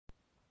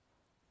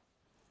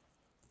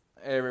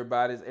Hey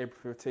everybody, it's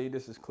April 15th.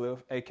 This is Cliff,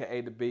 aka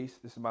The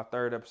Beast. This is my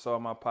third episode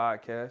of my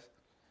podcast.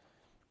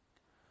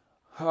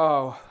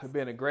 Oh, it's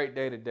been a great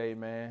day today,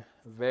 man.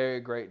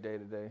 Very great day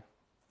today.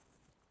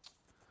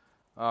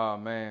 Oh,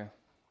 man.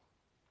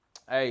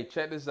 Hey,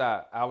 check this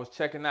out. I was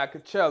checking out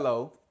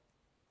Coachella.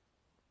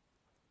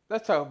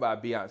 Let's talk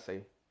about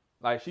Beyonce.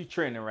 Like, she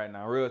trending right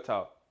now, real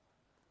talk.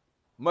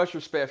 Much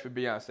respect for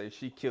Beyonce.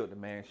 She killed it,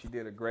 man. She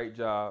did a great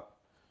job.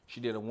 She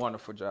did a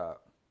wonderful job.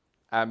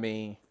 I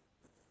mean,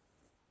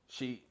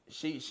 she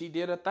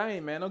did her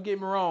thing, man. Don't get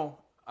me wrong.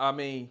 I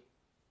mean,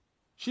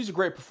 she's a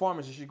great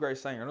performer. She's a great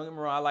singer. Don't get me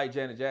wrong. I like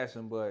Janet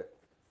Jackson, but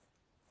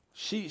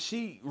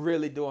she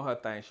really doing her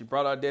thing. She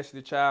brought out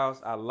Destiny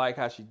Childs. I like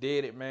how she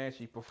did it, man.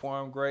 She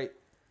performed great.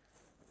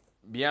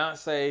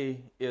 Beyonce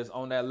is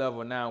on that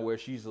level now where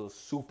she's a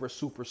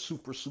superstar.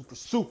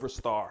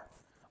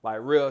 Like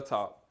real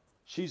talk.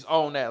 She's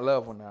on that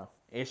level now.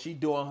 And she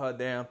doing her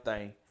damn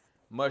thing.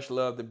 Much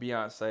love to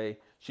Beyonce.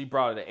 She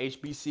brought it to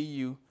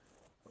HBCU,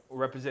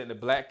 representing the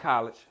black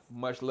college.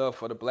 Much love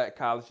for the black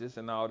colleges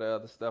and all the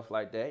other stuff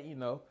like that, you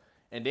know.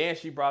 And then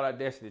she brought out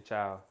Destiny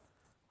Child.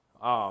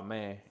 Oh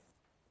man,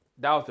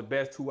 that was the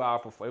best 2 hour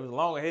performance. It was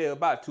long as hell,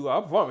 about 2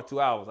 hours. I performed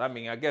 2 hours. I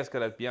mean, I guess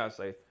because that's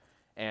Beyonce,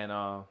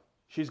 and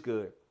she's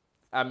good.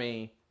 I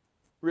mean,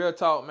 real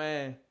talk,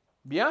 man.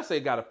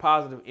 Beyonce got a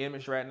positive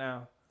image right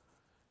now,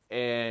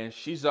 and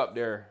she's up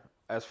there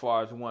as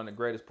far as one of the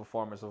greatest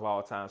performers of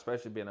all time,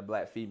 especially being a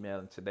black female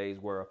in today's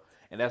world.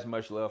 And that's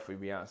much love for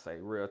Beyonce,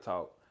 real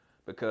talk,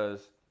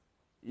 because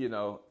you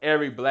know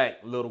every black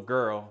little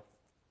girl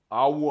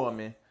or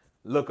woman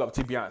look up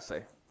to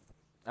Beyonce.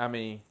 I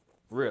mean,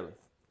 really.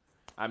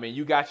 I mean,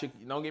 you got your.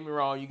 Don't get me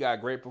wrong. You got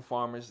great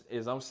performers.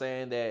 Is I'm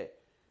saying that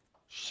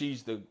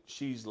she's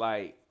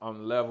like on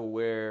the level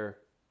where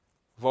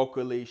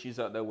vocally she's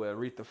up there with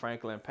Aretha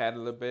Franklin and Patti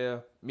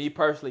LaBelle. Me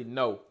personally,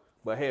 no.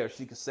 But hell,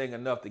 she can sing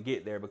enough to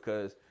get there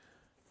because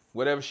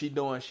whatever she's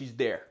doing, she's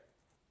there.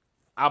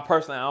 I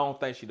don't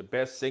think she's the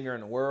best singer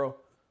in the world,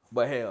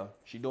 but hell,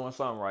 she doing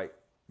something right.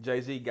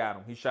 Jay-Z got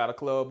him. He shot a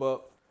club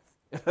up.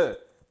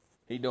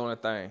 He doing a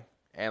thing.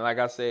 And like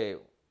I said,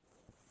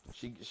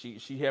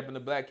 she helping the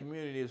black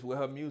communities with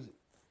her music.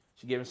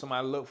 She giving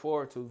somebody to look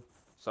forward to.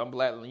 Some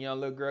black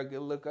young little girl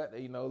get look up,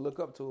 look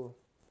up to her.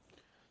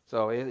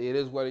 So it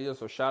is what it is.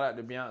 So shout out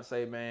to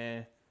Beyonce,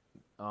 man.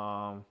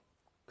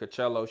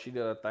 Coachella, she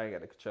did her thing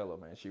at the Coachella,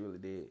 man. She really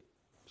did.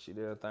 She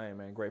did her thing,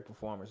 man. Great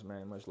performance,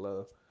 man. Much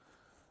love.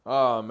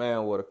 Oh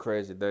man, what a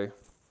crazy day.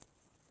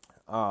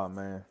 Oh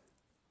man.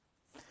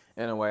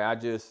 Anyway, I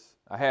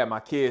had my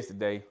kids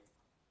today,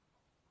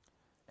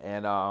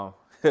 and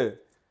they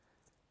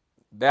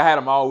had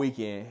them all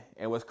weekend,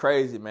 and what's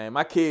crazy, man,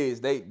 my kids,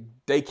 they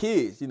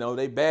kids,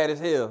 they bad as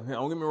hell.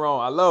 Don't get me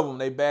wrong, I love them,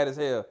 they bad as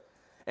hell.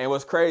 And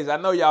what's crazy, I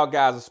know y'all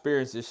guys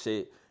experience this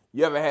shit.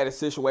 You ever had a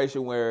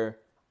situation where,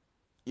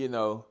 you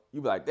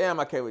be like, damn,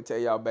 I can't wait to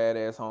take y'all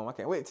badass home. I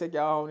can't wait to take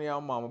y'all home to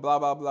y'all mama, blah,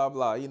 blah, blah,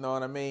 blah. You know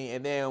what I mean?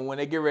 And then when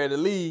they get ready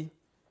to leave,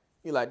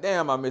 you're like,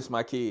 damn, I miss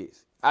my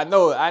kids. I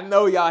know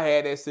y'all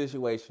had that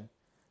situation.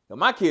 But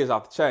my kids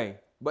off the chain.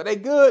 But they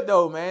good,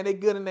 though, man. They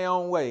good in their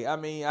own way. I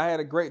mean, I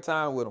had a great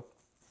time with them.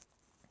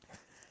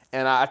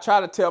 And I try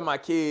to tell my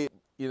kids,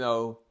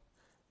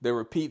 they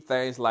repeat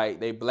things like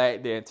they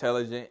black, they're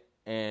intelligent,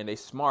 and they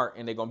smart,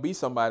 and they're going to be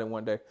somebody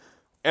one day.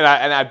 And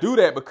I do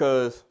that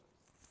because,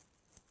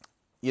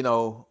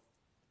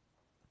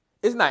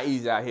 it's not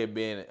easy out here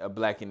being a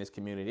black in this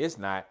community. It's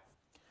not.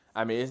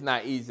 I mean, it's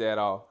not easy at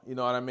all. You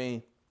know what I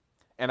mean?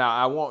 And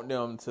I want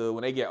them to,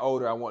 when they get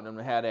older, I want them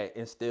to have that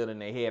instilled in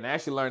their head. And I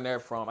actually learned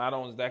that from, I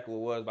don't know exactly what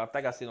it was, but I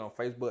think I seen it on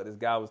Facebook. This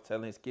guy was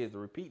telling his kids to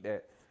repeat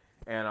that.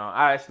 And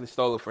I actually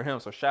stole it for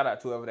him. So shout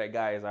out to whoever that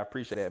guy is. I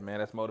appreciate that, man.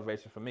 That's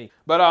motivation for me.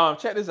 But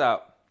check this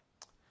out.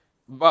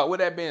 But with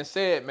that being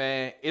said,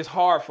 man, it's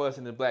hard for us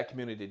in the black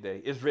community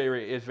today. It's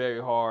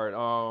very hard.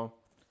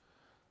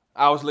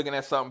 I was looking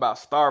at something about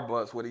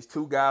Starbucks where these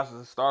two guys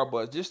was at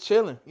Starbucks just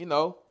chilling,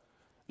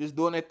 just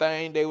doing their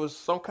thing. They was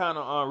some kind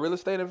of real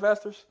estate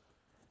investors.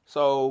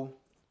 So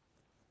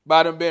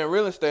by them being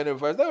real estate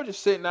investors, they were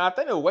just sitting there. I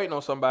think they were waiting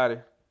on somebody.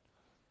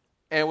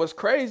 And what's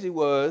crazy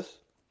was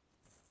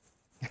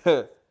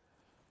the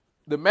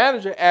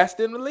manager asked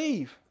them to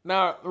leave.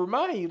 Now,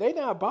 remind you, they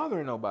not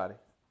bothering nobody.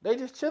 They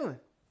just chilling.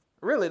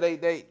 Really,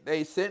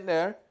 they sitting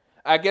there.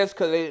 I guess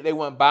because they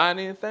weren't buying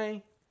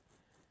anything.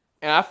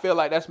 And I feel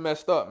like that's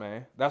messed up,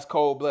 man. That's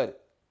cold-blooded.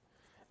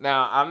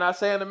 Now, I'm not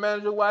saying the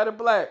manager white or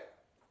black.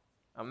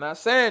 I'm not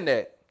saying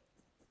that.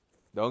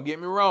 Don't get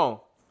me wrong.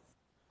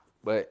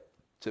 But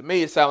to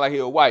me, it sounded like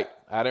he was white.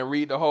 I didn't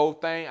read the whole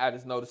thing. I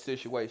just know the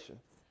situation.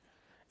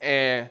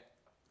 And,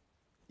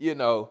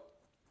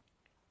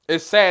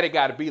 it's sad it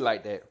got to be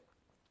like that.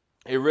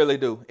 It really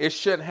do. It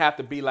shouldn't have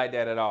to be like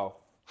that at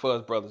all for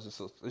us brothers and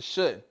sisters. It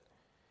shouldn't.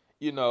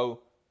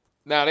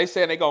 Now they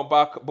saying they gonna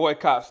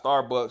boycott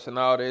Starbucks and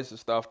all this and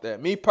stuff.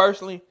 That me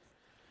personally,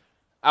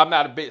 I'm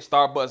not a big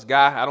Starbucks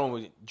guy. I don't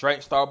really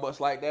drink Starbucks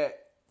like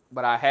that,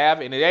 but I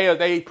have, and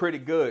they pretty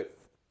good.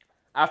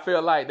 I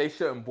feel like they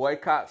shouldn't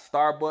boycott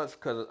Starbucks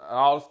because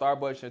all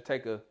Starbucks should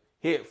take a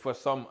hit for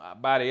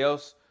somebody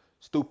else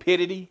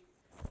stupidity.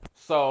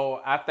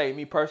 So I think,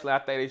 me personally, I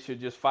think they should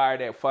just fire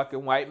that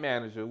fucking white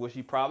manager, which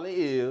he probably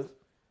is,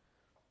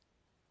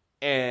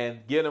 and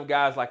give them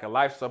guys like a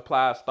life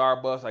supply of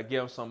Starbucks, or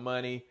give them some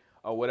money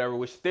or whatever,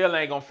 which still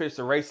ain't gonna fix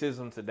the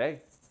racism today.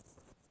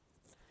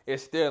 It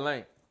still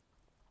ain't.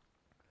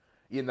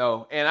 You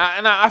know, and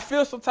I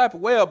feel some type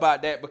of way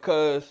about that,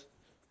 because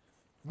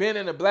being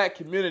in the black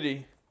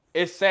community,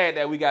 it's sad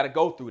that we got to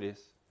go through this.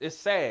 It's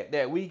sad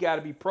that we got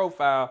to be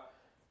profiled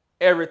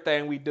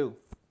everything we do.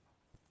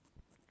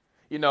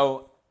 You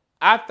know,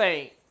 I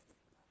think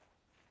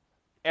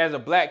as a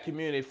black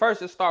community,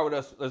 first let's start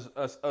with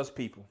us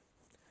people.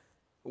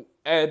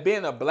 As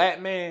being a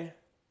black man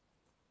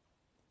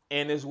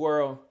in this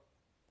world,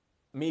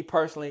 me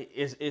personally,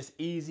 it's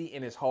easy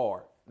and it's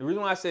hard. The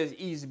reason why I say it's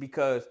easy,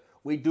 because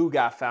we do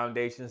got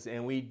foundations,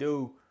 and we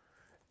do,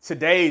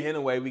 today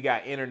anyway, we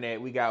got internet,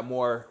 we got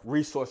more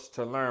resources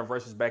to learn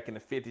versus back in the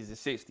 50s and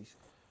 60s.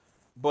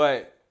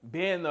 But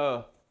being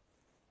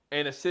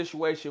in a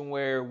situation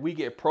where we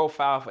get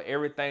profiled for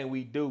everything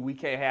we do, we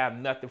can't have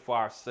nothing for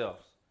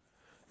ourselves.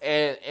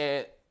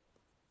 And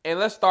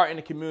let's start in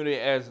the community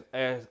as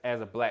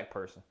a black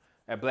person,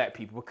 as black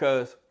people,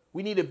 because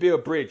we need to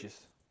build bridges,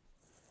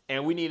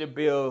 and we need to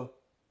build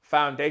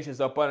foundations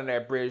up under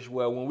that bridge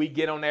where when we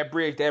get on that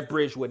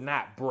bridge would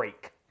not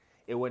break.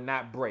 It would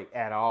not break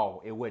at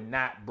all. It would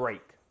not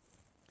break.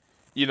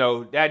 You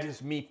know, that's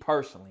just me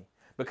personally,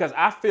 because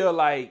I feel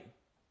like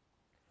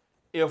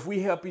if we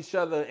help each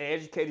other and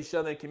educate each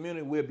other in the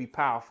community, we'll be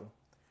powerful.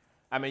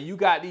 I mean, you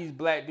got these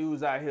black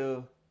dudes out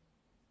here,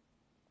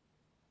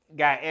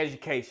 got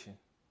education,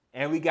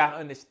 and we got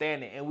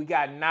understanding, and we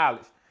got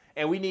knowledge,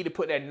 and we need to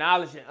put that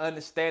knowledge and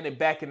understanding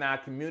back in our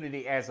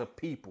community as a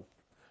people.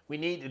 We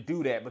need to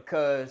do that,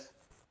 because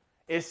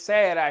it's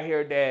sad out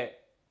here that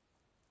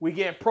we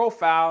getting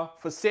profiled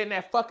for sitting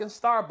at fucking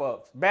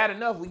Starbucks. Bad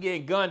enough we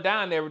getting gunned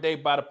down every day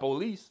by the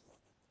police.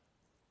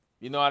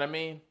 You know what I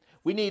mean?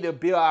 We need to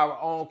build our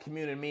own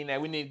community, meaning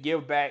that we need to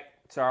give back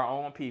to our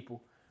own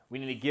people. We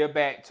need to give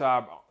back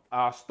to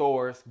our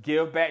stores,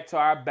 give back to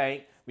our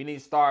bank. We need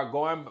to start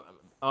going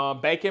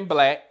banking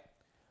black.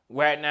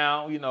 Right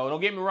now, you know,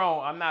 don't get me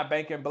wrong, I'm not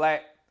banking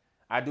black.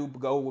 I do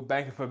go with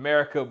Bank of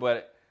America,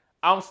 but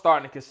I'm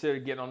starting to consider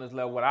getting on this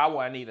level where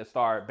I need to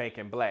start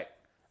banking black.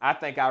 I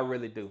think I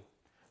really do,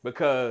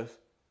 because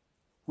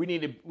we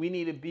need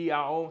to be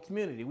our own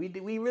community.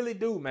 We really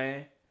do,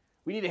 man.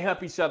 We need to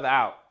help each other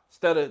out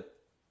instead of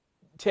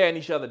tearing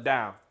each other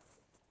down.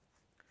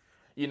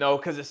 You know,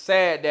 because it's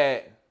sad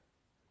that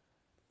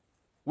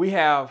we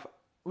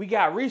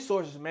got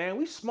resources, man.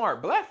 We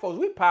smart. Black folks,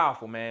 we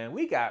powerful, man.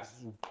 We got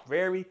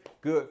very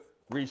good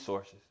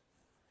resources.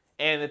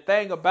 And the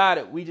thing about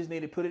it, we just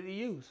need to put it to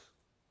use.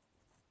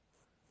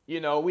 You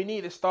know, we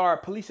need to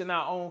start policing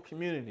our own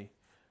community.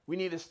 We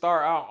need to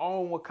start our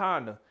own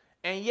Wakanda.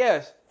 And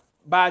yes,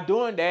 by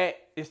doing that,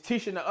 it's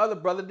teaching the other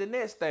brother the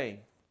next thing.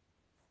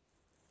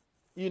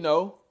 You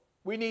know,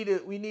 we need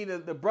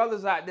the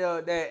brothers out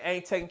there that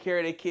ain't taking care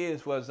of their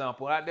kids, for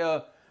example, out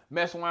there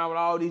messing around with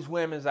all these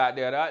women's out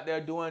there. They're out there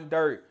doing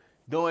dirt,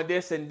 doing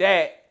this and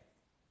that.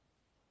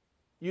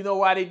 You know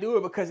why they do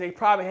it? Because they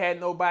probably had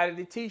nobody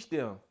to teach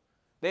them.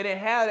 They didn't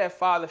have that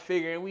father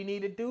figure, and we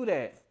need to do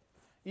that.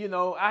 You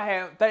know,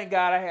 thank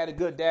God I had a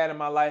good dad in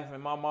my life,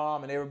 and my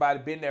mom and everybody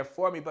been there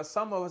for me, but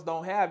some of us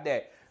don't have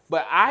that.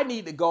 But I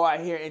need to go out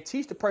here and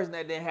teach the person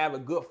that didn't have a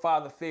good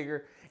father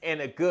figure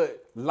and a good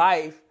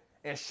life,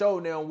 and show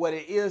them what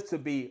it is to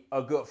be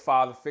a good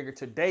father figure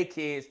to their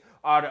kids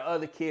or the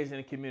other kids in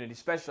the community,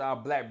 especially our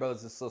black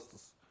brothers and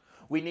sisters.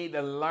 We need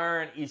to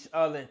learn each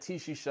other and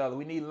teach each other.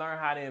 We need to learn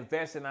how to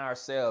invest in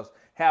ourselves,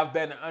 have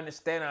better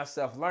understand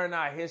ourselves, learn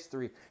our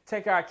history,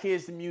 take our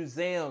kids to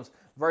museums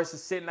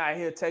versus sitting out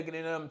here taking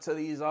them to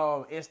these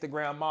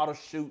Instagram model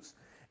shoots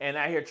and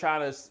out here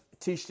trying to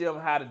teach them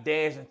how to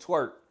dance and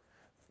twerk.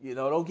 You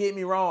know, don't get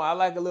me wrong. I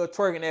like a little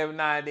twerking every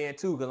now and then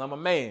too, because I'm a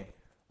man.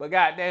 But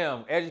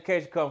goddamn,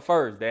 education comes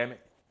first, damn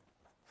it.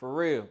 For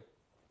real.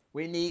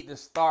 We need to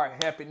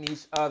start helping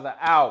each other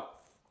out.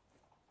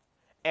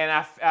 And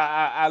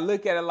I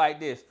look at it like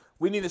this.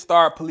 We need to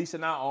start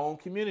policing our own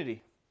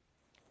community.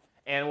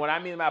 And what I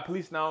mean by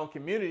policing our own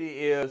community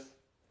is,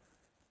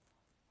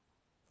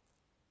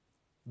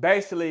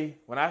 basically,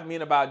 what I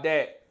mean about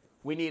that,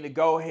 we need to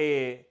go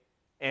ahead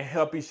and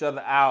help each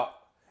other out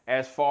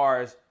as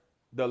far as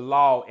the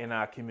law in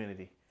our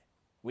community.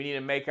 We need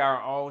to make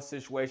our own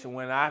situation.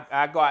 When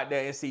I go out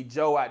there and see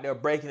Joe out there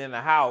breaking in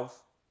the house,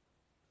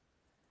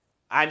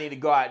 I need to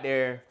go out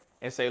there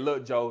and say,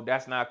 look, Joe,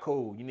 that's not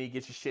cool. You need to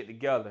get your shit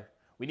together.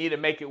 We need to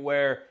make it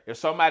where if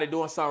somebody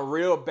doing something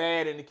real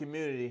bad in the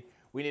community,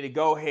 we need to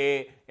go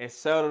ahead and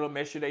settle them,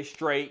 make sure they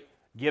straight,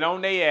 get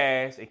on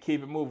their ass, and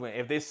keep it moving.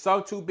 If there's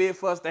something too big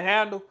for us to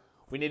handle,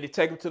 we need to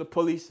take them to the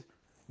police,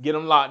 get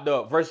them locked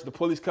up, versus the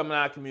police coming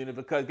out of the community,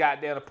 because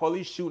goddamn, the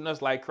police shooting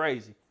us like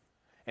crazy.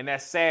 And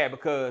that's sad,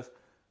 because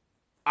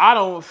I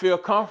don't feel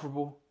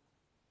comfortable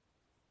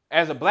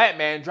as a black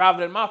man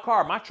driving in my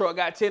car. My truck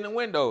got tinted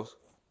windows.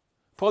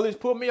 Police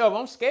pulled me over.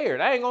 I'm scared.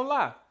 I ain't gonna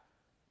lie.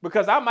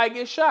 because I might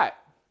get shot.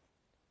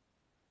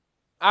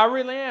 I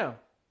really am.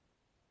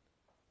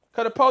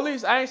 Cause the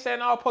police, I ain't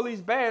saying all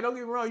police bad. Don't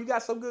get me wrong. You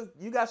got some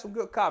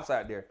good cops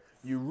out there.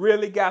 You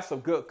really got some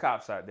good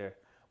cops out there.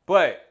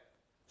 But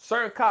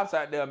certain cops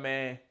out there,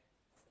 man,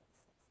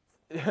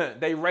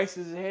 they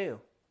racist as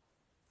hell.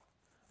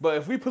 But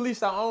if we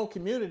police our own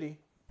community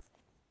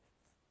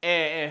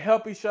and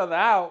help each other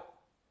out,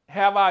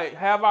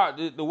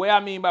 the way I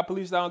mean by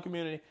police our own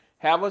community,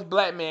 have us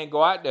black men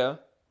go out there,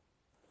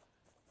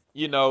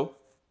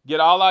 get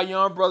all our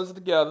young brothers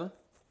together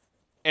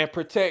and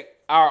protect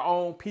our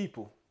own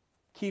people.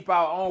 Keep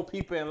our own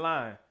people in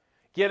line.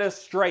 Get us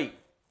straight.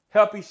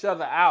 Help each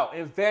other out.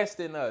 Invest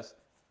in us.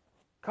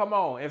 Come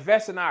on,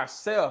 invest in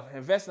ourselves.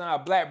 Invest in our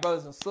black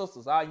brothers and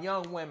sisters, our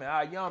young women,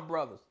 our young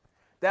brothers.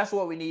 That's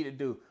what we need to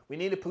do. We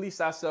need to police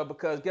ourselves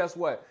because guess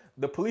what?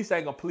 The police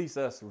ain't going to police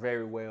us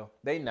very well.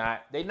 They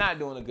not. They not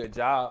doing a good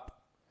job.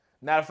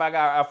 Not if I'm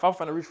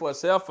trying to reach for a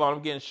cell phone,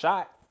 I'm getting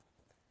shot.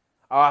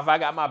 Or if I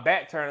got my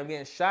back turned, I'm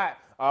getting shot.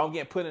 Or I'm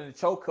getting put in a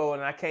chokehold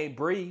and I can't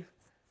breathe.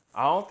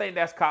 I don't think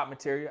that's cop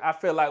material. I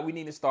feel like we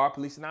need to start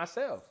policing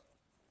ourselves.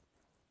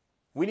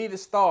 We need to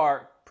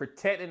start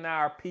protecting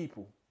our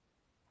people.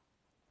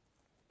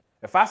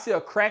 If I see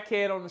a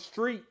crackhead on the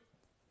street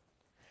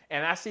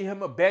and I see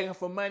him begging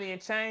for money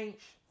and change,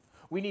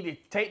 we need to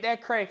take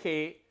that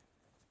crackhead,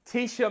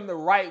 teach him the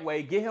right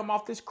way, get him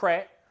off this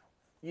crack,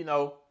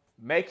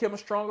 make him a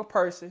stronger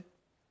person,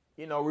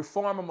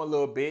 reform him a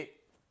little bit,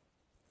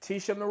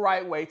 teach him the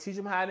right way, teach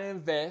him how to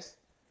invest,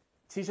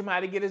 teach him how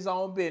to get his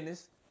own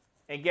business.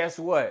 And guess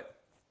what?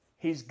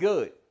 He's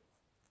good.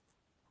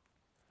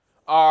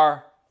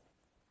 Or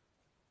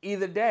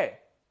either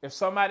that. If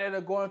somebody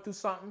that's going through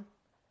something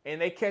and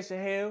they catch a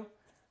hell,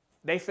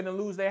 they finna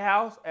lose their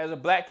house. As a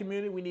black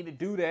community, we need to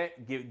do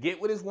that.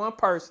 Get with this one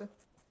person.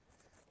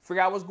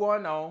 Figure out what's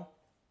going on.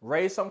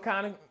 Raise some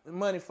kind of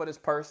money for this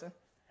person.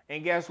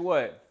 And guess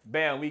what?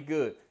 Bam, we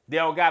good. They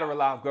don't got to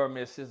rely on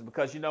government assistance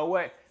because you know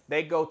what?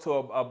 They go to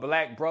a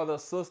black brother or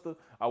sister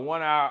or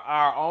one of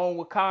our own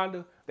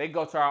Wakanda. They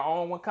go to our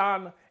own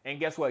Wakanda and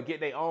guess what? Get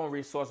their own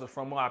resources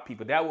from our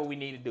people. That's what we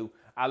need to do.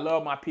 I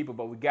love my people,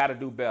 but we got to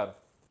do better.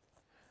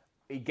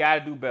 We got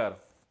to do better.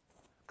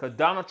 Because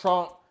Donald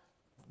Trump,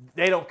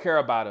 they don't care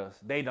about us.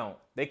 They don't.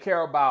 They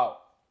care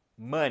about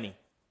money.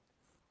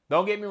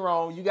 Don't get me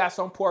wrong. You got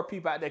some poor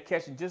people out there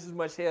catching just as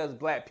much hell as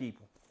black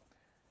people.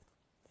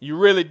 You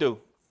really do.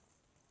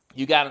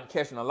 You got them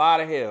catching a lot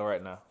of hell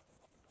right now.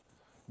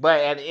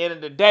 But at the end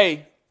of the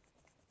day,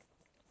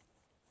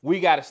 we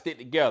got to stick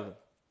together.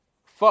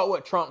 Fuck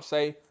what Trump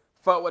say.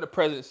 Fuck what the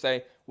president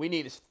say. We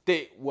need to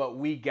stick what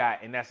we got,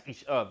 and that's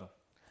each other.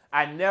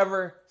 I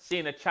never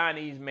seen a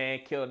Chinese man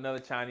kill another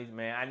Chinese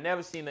man. I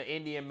never seen an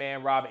Indian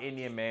man rob an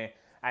Indian man.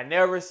 I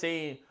never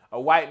seen a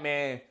white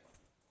man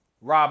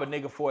rob a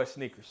nigga for his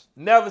sneakers.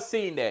 Never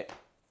seen that.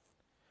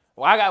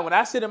 When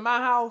I sit in my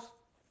house,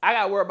 I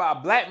got to worry about a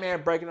black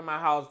man breaking in my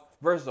house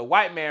versus a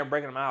white man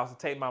breaking in my house to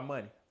take my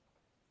money.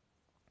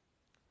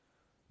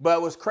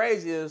 But what's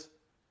crazy is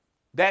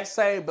that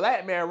same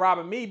black man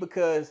robbing me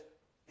because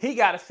he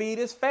got to feed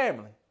his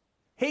family.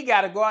 He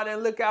got to go out there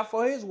and look out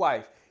for his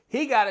wife.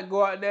 He got to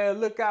go out there and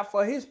look out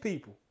for his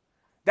people.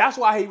 That's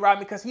why he robbed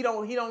me, because he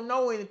don't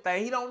know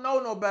anything. He don't know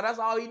no better. That's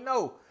all he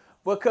know.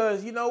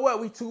 Because you know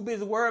what? We too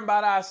busy worrying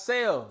about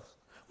ourselves.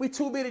 We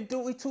too busy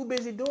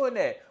doing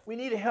that. We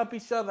need to help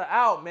each other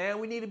out, man.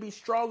 We need to be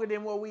stronger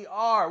than what we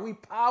are. We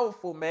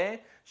powerful, man.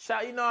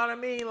 You know what I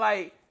mean?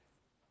 Like,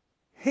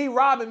 he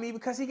robbing me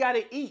because he got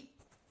to eat.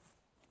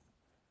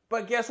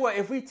 But guess what?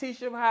 If we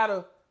teach him how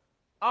to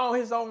own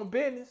his own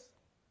business,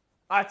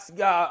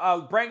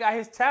 I bring out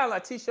his talent. I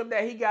teach him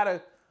that he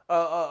got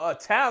a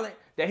talent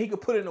that he could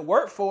put in the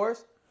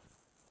workforce.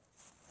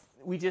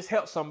 We just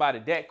help somebody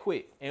that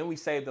quick, and we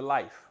save the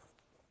life.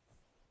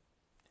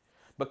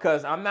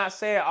 Because I'm not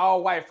saying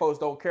all white folks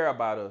don't care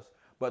about us,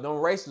 but them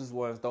racist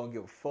ones don't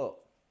give a fuck.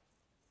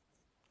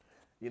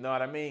 You know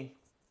what I mean?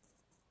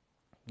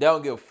 They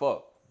don't give a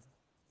fuck.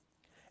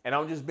 And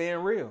I'm just being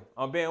real.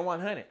 I'm being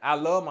 100. I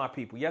love my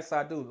people. Yes,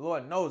 I do.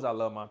 Lord knows I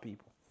love my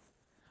people.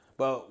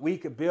 But we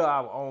could build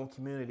our own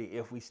community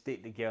if we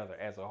stick together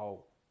as a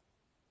whole.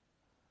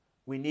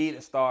 We need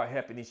to start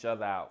helping each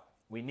other out.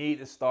 We need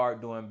to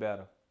start doing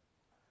better.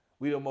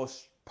 We're the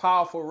most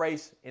powerful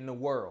race in the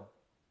world.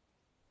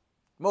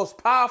 Most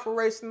powerful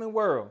race in the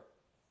world.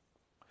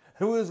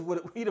 We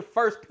the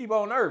first people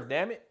on earth,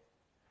 damn it.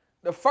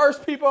 The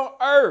first people on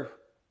earth.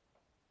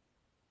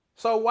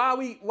 So why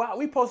we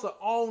supposed to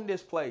own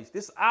this place?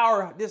 This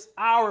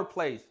our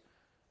place.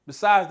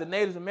 Besides the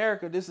Native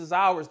America, this is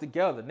ours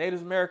together.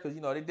 Native Americans,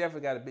 they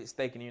definitely got a big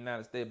stake in the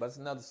United States, but it's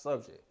another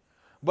subject.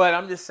 But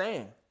I'm just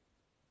saying.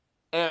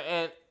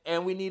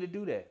 And we need to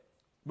do that.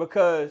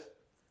 Because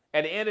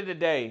at the end of the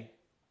day,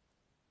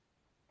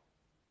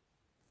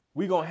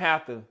 we're going to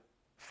have to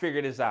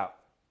figure this out.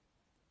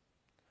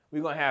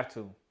 We're going to have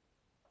to.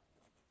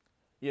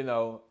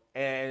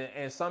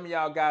 And some of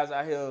y'all guys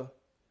out here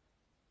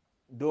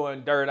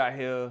doing dirt out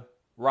here,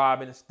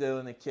 robbing and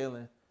stealing and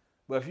killing.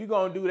 But if you're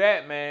going to do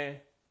that, man,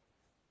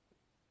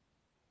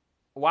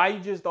 Why you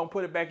just don't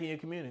put it back in your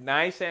community? Now,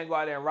 I ain't saying go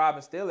out there and rob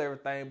and steal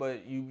everything,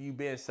 but you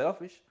being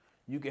selfish.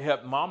 You can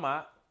help mom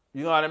out.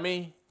 You know what I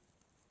mean?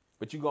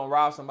 But you gonna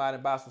rob somebody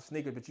and buy some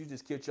sneakers, but you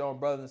just killed your own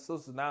brothers and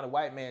sisters. Now the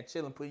white man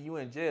chilling, putting you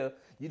in jail.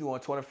 You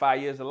doing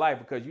 25 years of life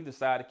because you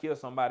decided to kill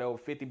somebody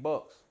over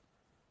 $50.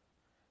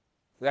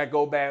 That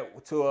go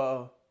back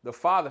to the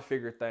father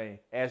figure thing.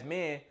 As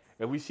men,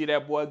 if we see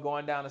that boy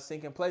going down a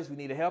sinking place, we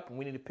need to help him.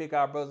 We need to pick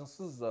our brothers and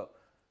sisters up.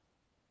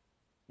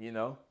 You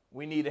know,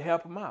 we need to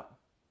help him out.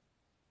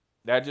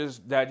 That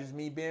just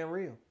me being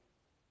real.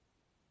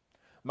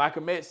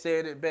 Malcolm X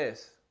said it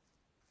best.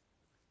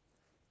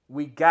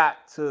 We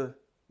got to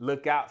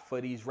look out for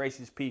these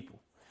racist people.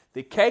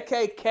 The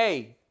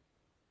KKK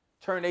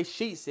turned their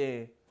sheets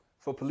in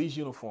for police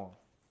uniform.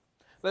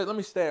 Let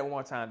me say it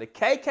one time. The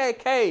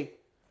KKK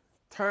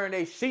turned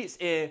their sheets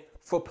in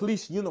for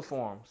police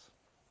uniforms.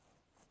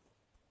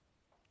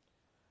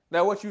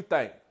 Now, what you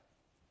think?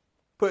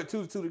 Put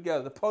two and two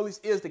together. The police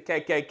is the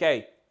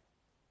KKK.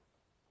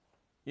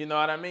 You know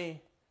what I mean?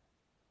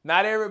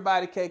 Not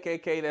everybody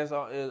KKK that's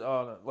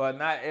on well,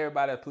 not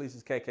everybody that police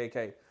is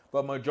KKK,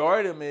 but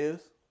majority of them is.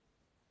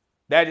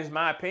 That is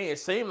my opinion. It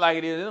seems like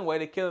it is anyway.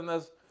 They killing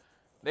us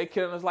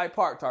like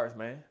Park Tarts,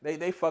 man.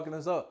 They fucking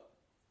us up.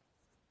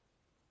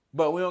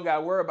 But we don't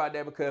gotta worry about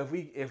that because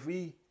if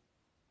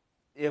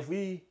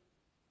we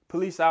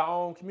police our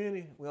own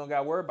community, we don't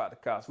gotta worry about the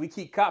cops. We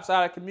keep cops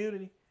out of the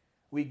community,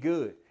 we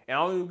good. And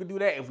only way we can do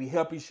that if we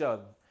help each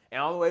other. And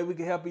the only way we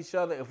can help each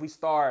other if we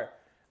start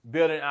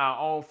building our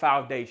own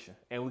foundation.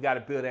 And we got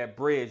to build that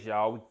bridge,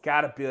 y'all. We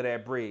got to build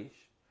that bridge.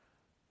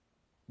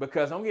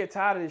 Because I'm getting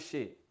tired of this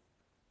shit.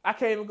 We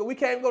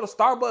can't even go to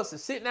Starbucks and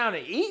sit down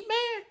and eat,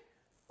 man.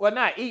 Well,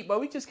 not eat, but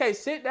we just can't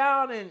sit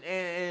down and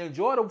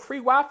enjoy the free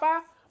Wi-Fi.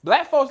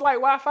 Black folks like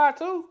Wi-Fi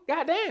too.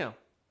 Goddamn.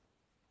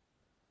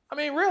 I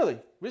mean, really?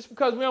 Just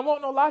because we don't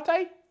want no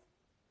latte?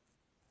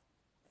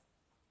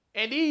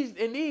 And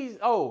these,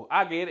 oh,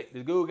 I get it.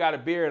 The dude got a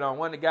beard on.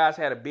 One of the guys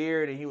had a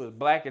beard and he was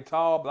black and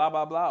tall, blah,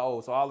 blah, blah. Oh,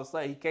 so all of a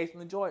sudden he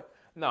casing the joint?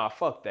 Nah,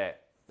 fuck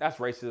that. That's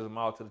racism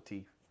all to the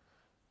teeth.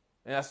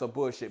 And that's some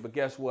bullshit. But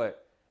guess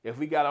what? If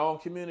we got our own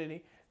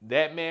community,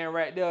 that man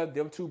right there,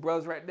 them two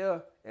brothers right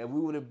there, and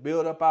we would have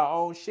built up our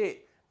own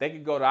shit, they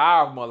could go to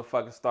our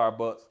motherfucking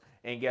Starbucks.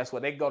 And guess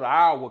what? They go to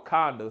our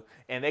Wakanda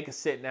and they can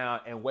sit down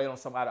and wait on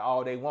somebody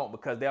all they want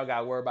because they don't got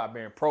to worry about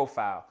being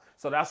profiled.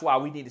 So that's why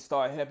we need to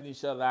start helping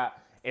each other out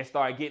and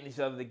start getting each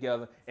other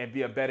together and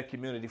be a better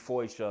community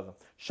for each other.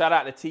 Shout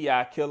out to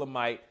T.I., Killer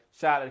Mike.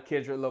 Shout out to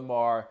Kendrick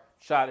Lamar.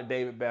 Shout out to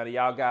David Banner.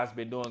 Y'all guys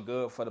been doing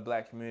good for the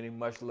black community.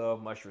 Much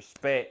love, much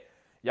respect.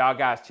 Y'all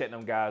guys check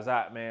them guys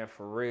out, man,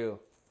 for real.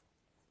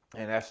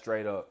 And that's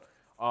straight up.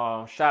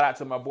 Shout out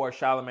to my boy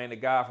Charlamagne the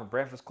Guy from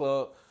Breakfast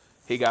Club.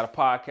 He got a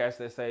podcast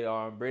that say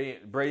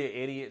Brilliant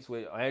Idiots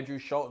with Andrew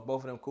Schultz.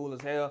 Both of them cool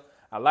as hell.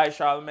 I like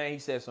Charlamagne. He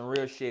said some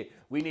real shit.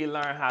 We need to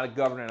learn how to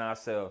govern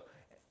ourselves.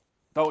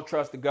 Don't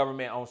trust the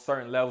government on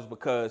certain levels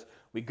because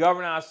we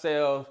govern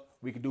ourselves,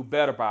 we can do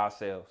better by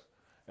ourselves.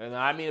 And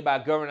I mean by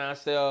governing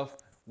ourselves,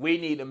 we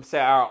need to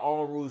set our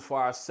own rules for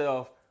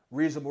ourselves,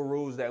 reasonable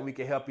rules that we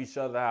can help each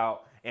other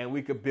out and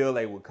we could build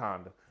a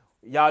Wakanda.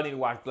 Y'all need to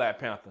watch Black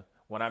Panther.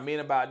 What I mean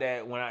about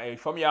that,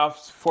 for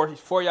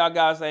y'all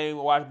guys that ain't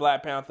watch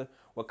Black Panther,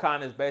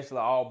 Wakanda is basically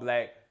an all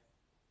black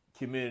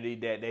community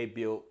that they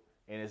built,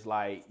 and it's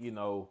like, you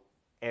know,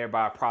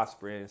 everybody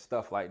prospering and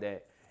stuff like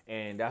that.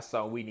 And that's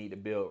something we need to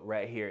build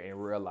right here in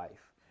real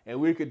life. And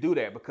we could do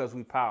that because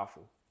we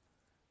powerful.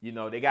 You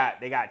know, they got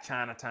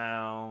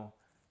Chinatown,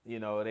 you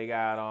know, they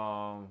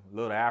got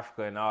Little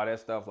Africa and all that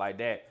stuff like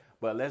that.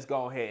 But let's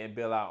go ahead and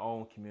build our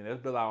own community.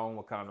 Let's build our own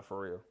Wakanda for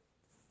real.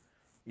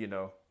 You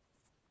know,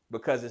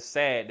 because it's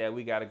sad that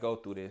we got to go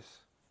through this.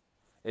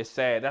 It's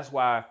sad. That's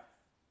why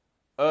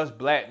us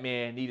black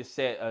men need to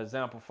set an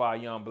example for our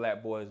young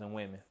black boys and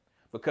women.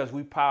 Because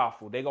we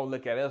powerful. They going to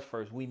look at us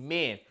first. We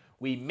men.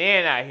 We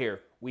men out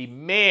here. We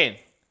men.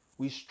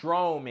 We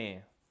strong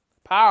men.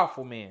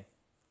 Powerful men.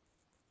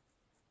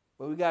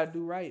 But we got to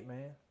do right,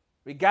 man.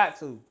 We got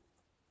to.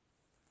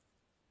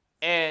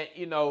 And,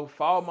 you know,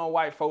 for all my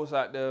white folks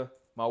out there,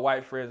 my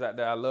white friends out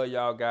there, I love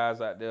y'all guys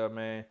out there,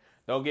 man.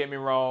 Don't get me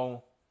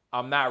wrong.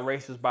 I'm not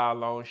racist by a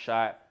long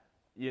shot,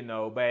 you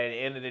know, but at the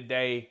end of the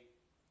day,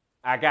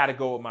 I got to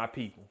go with my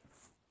people.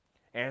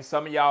 And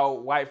some of y'all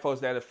white folks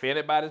that are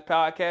offended by this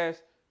podcast,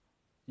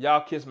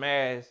 y'all kiss my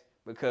ass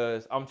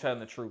because I'm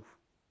telling the truth.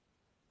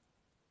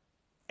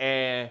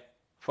 And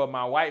for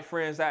my white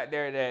friends out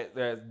there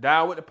that's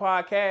down with the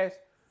podcast,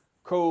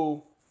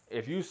 cool.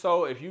 If you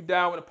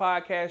down with the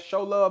podcast,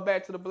 show love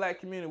back to the black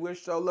community. We'll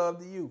show love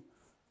to you.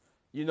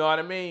 You know what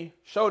I mean?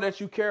 Show that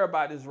you care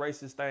about this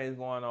racist things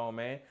going on,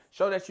 man.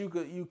 Show that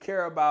you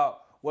care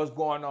about what's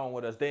going on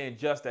with us, the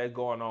injustice that's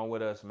going on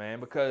with us, man,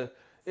 because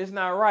it's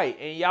not right.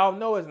 And y'all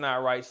know it's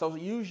not right. So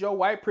use your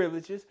white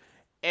privileges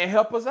and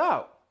help us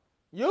out.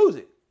 Use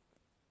it.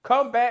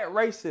 Combat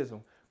racism.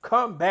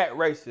 Combat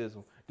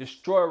racism.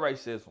 Destroy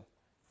racism.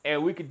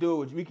 And we can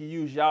do it. We can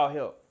use y'all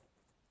help.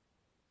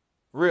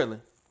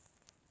 Really.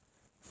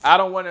 I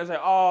don't want to say,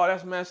 oh,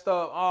 that's messed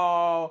up.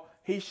 Oh,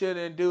 he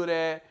shouldn't do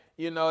that.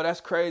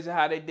 That's crazy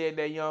how they did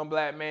that young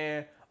black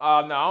man. No,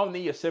 I don't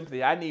need your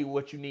sympathy. I need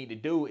what you need to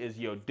do is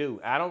your due.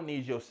 I don't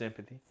need your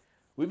sympathy.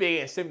 We've been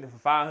getting sympathy for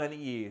 500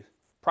 years.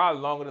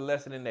 Probably longer than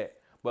less than that.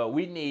 But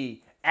we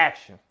need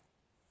action.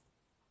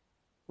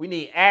 We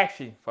need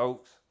action,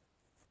 folks.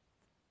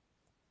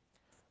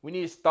 We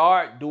need to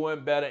start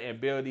doing better and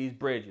build these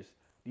bridges.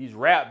 These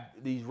rap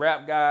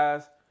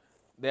guys,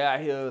 they're out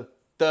here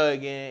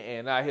thugging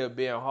and out here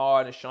being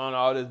hard and showing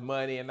all this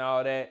money and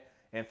all that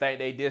and think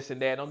they this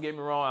and that. Don't get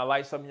me wrong, I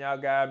like some of y'all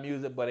guys'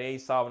 music, but it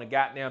ain't solving a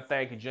goddamn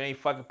thing because you ain't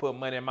fucking put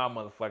money in my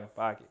motherfucking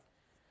pocket.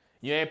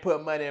 You ain't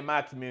put money in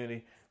my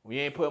community. You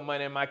ain't put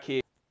money in my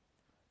kids.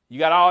 You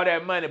got all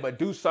that money, but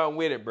do something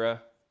with it, bruh.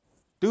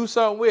 Do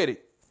something with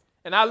it.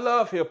 And I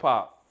love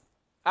hip-hop.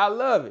 I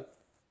love it.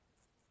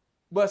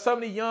 But some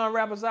of the young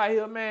rappers out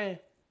here, man,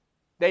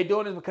 they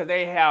doing this because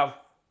they have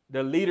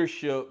the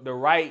leadership, the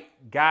right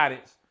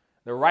guidance,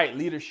 the right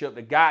leadership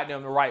to guide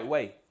them the right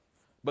way.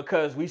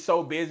 Because we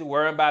so busy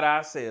worrying about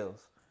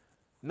ourselves.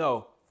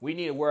 No, we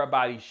need to worry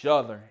about each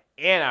other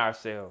and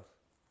ourselves.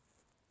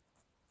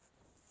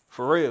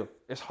 For real.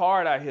 It's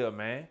hard out here,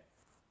 man.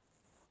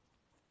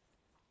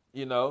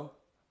 It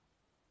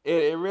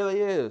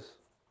really is.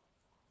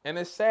 And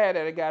it's sad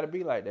that it got to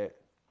be like that.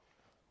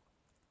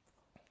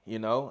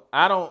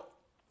 I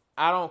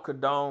don't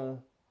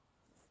condone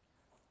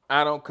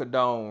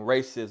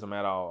racism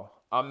at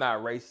all. I'm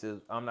not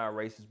racist. I'm not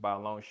racist by a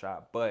long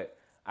shot, but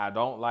I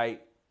don't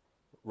like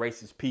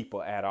racist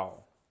people at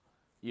all.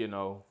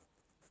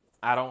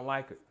 I don't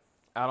like it.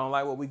 I don't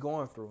like what we're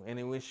going through, and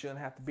it shouldn't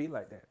have to be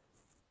like that.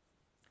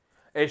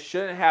 It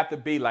shouldn't have to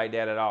be like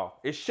that at all.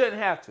 It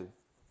shouldn't have to.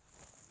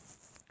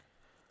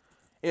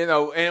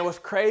 And what's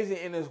crazy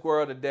in this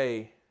world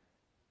today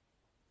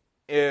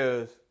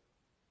is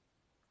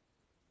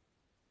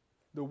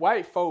the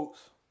white folks.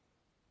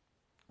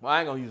 Well, I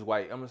ain't gonna use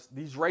white.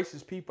 These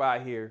racist people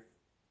out here,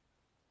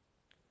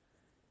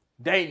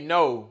 they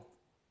know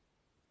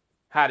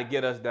how to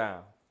get us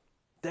down.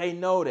 They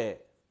know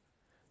that.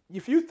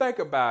 If you think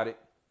about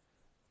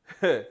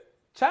it,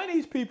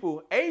 Chinese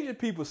people, Asian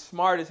people,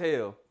 smart as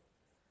hell.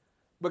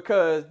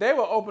 Because they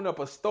will open up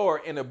a store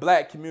in the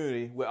black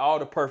community with all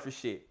the perfect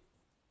shit.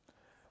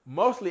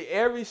 Mostly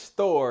every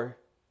store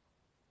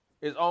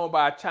is owned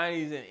by a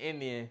Chinese and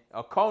Indian.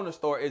 A corner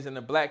store is in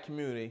the black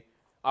community.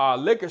 A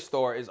liquor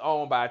store is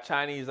owned by a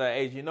Chinese or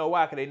Asian. You know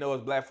why? Because they know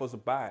it's black folks to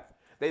buy it.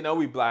 They know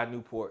we buy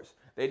Newports.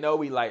 They know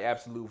we like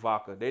Absolute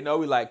Vodka. They know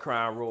we like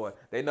Crown Royal.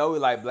 They know we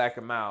like Black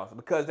 & Miles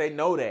because they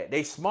know that.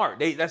 They smart.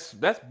 That's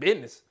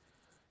business.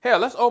 Hell,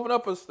 let's open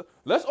up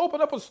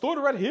a store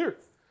right here.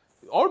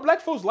 All black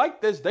folks like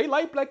this. They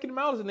like Black &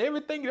 Miles and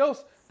everything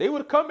else. They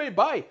would come and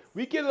buy.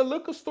 We get a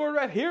liquor store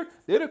right here.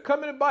 They'd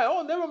come in and buy.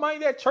 Oh, never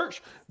mind that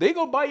church. They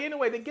go buy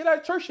anyway. They get out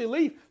of church and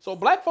leave. So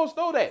black folks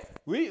know that.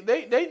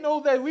 They know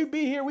that we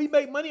be here. We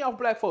make money off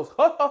black folks.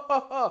 Ha, ha,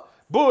 ha, ha.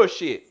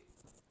 Bullshit.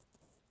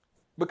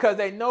 Because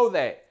they know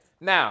that.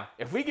 Now,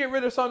 if we get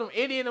rid of some of them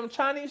Indian and them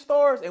Chinese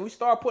stores and we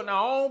start putting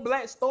our own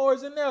black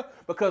stores in there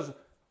because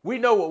we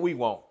know what we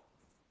want.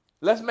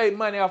 Let's make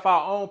money off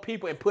our own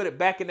people and put it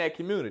back in that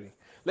community.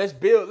 Let's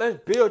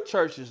build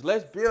churches.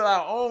 Let's build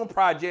our own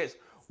projects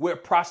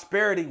with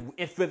prosperity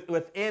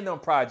within them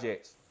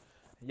projects.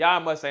 Y'all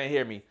must ain't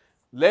hear me.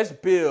 Let's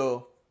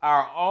build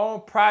our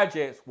own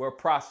projects with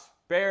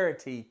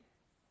prosperity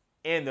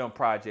in them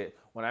projects.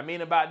 What I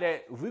mean about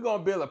that, if we're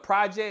going to build a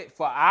project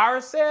for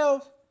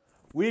ourselves,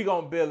 we're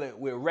going to build it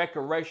with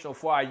recreational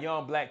for our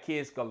young black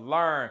kids to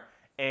learn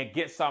and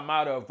get something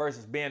out of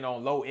versus being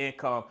on low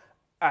income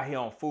out here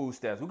on food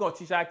stamps. We're going to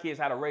teach our kids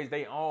how to raise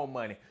their own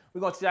money.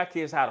 We're going to teach our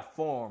kids how to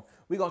farm.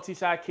 We're going to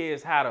teach our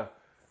kids how to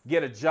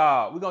get a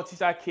job. We're going to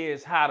teach our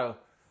kids how to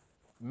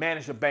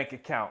manage a bank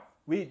account.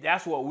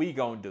 That's what we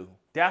going to do.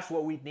 That's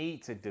what we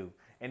need to do.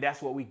 And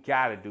that's what we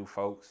got to do,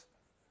 folks.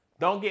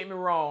 Don't get me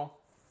wrong.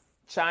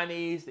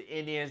 Chinese, the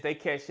Indians, they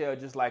catch hell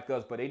just like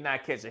us, but they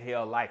not catching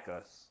hell like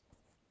us.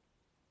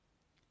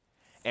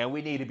 And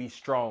we need to be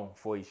strong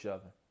for each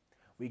other.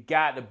 We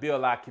got to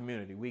build our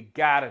community. We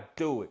got to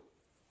do it.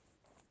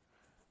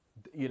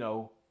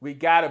 We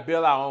got to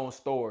build our own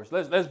stores.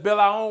 Let's build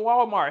our own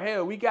Walmart.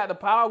 Hell, we got the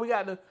power. We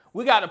got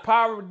the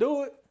power to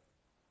do it.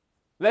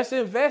 Let's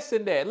invest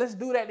in that. Let's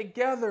do that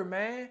together,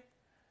 man.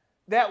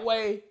 That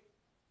way,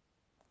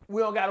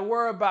 we don't got to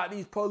worry about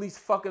these police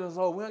fucking us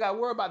over. We don't got to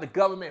worry about the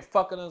government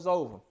fucking us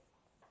over.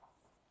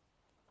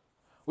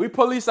 We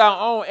police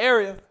our own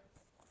area.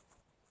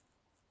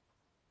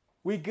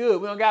 We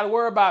good. We don't got to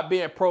worry about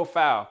being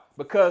profiled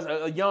because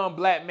a young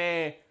black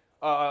man,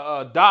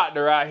 a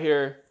doctor out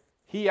here,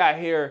 he got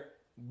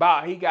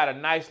a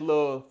nice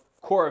little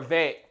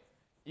Corvette,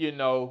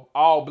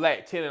 all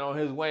black tinted on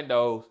his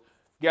windows.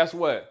 Guess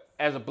what?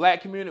 As a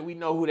black community, we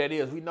know who that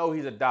is. We know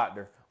he's a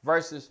doctor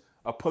versus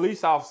a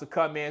police officer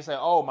come in and say,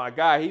 oh my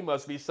God, he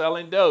must be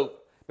selling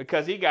dope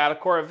because he got a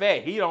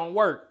Corvette. He don't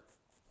work.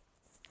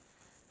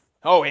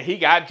 Oh, and he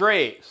got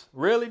dreads.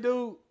 Really,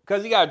 dude?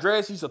 Because he got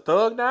dreads, he's a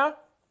thug now?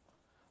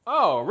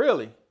 Oh,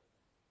 really?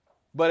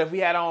 But if we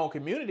had our own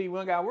community, we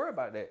don't got to worry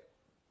about that.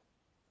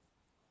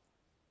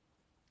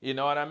 You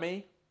know what I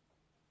mean?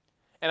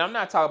 And I'm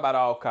not talking about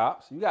all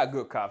cops. You got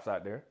good cops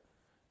out there.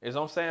 Is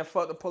I'm saying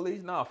fuck the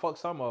police? No, fuck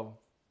some of them.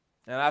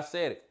 And I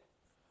said it.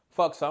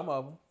 Fuck some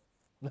of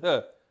them.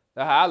 That's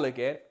how I look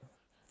at it.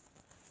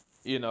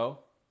 You know,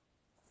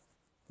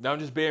 I'm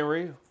just being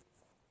real.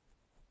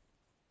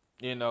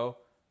 You know,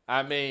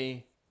 I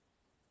mean,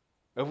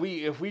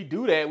 if we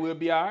do that, we'll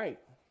be all right.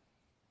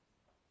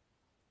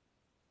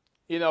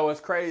 You know,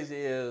 what's crazy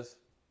is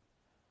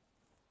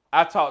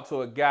I talked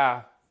to a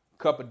guy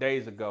a couple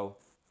days ago,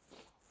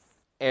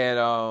 and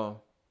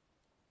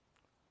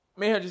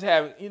me and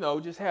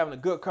him just having a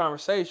good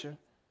conversation.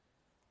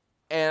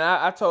 And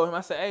I told him,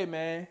 I said, hey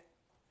man,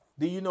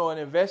 do you know what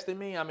investing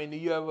mean? I mean, do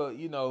you ever,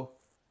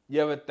 you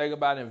ever think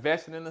about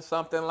investing into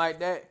something like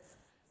that?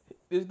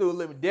 This dude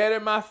looked dead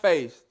in my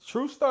face.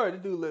 True story,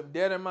 this dude looked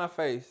dead in my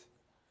face.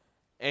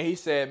 And he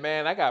said,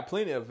 man, I got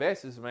plenty of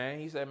vests, man.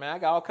 He said, man, I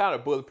got all kind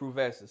of bulletproof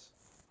vests.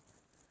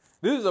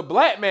 This is a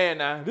black man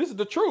now. This is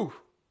the truth.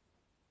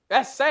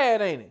 That's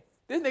sad, ain't it?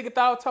 This nigga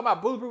thought I was talking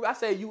about bulletproof. I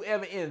said, you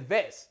ever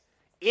invest?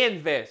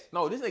 Invest.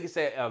 No, this nigga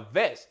said a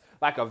vest.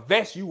 Like a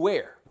vest you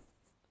wear.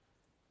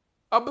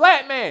 A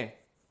black man.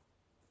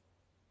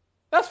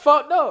 That's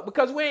fucked up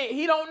because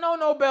he don't know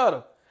no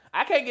better.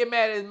 I can't get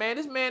mad at this man.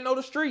 This man know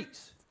the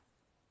streets.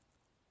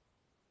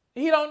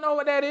 He don't know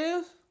what that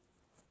is.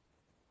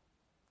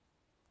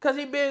 Cause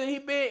he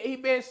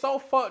been so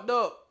fucked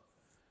up.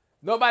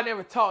 Nobody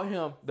ever taught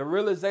him the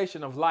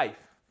realization of life,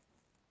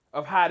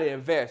 of how to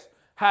invest,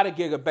 how to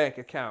get a bank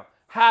account,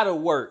 how to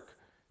work,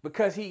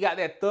 because he got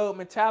that thug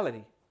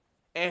mentality,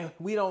 and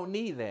we don't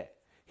need that.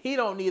 He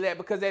don't need that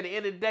because at the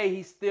end of the day,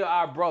 he's still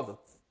our brother,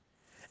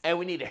 and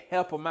we need to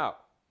help him out.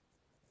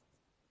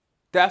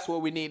 That's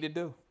what we need to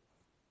do,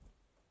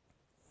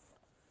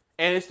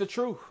 and it's the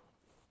truth.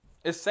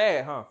 It's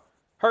sad, huh?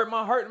 Hurting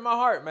my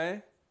heart,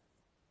 man.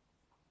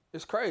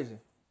 It's crazy.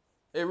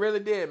 It really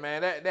did,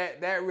 man.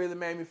 That really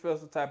made me feel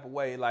some type of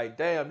way. Like,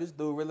 damn, this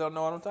dude really don't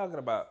know what I'm talking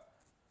about.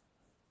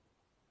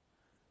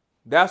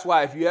 That's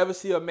why if you ever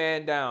see a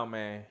man down,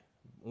 man,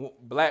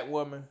 black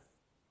woman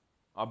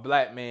or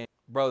black man,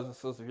 brothers and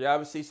sisters, if you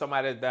ever see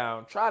somebody that's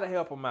down, try to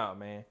help them out,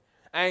 man.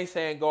 I ain't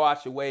saying go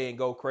out your way and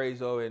go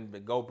crazy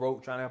and go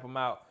broke trying to help them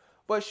out.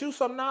 But shoot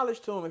some knowledge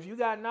to them. If you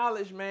got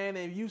knowledge, man,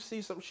 and if you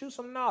see shoot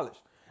some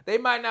knowledge. They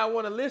might not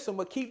want to listen,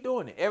 but keep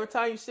doing it. Every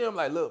time you see them,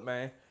 like, look,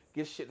 man,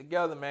 get shit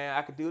together, man.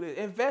 I could do this.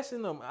 Invest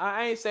in them.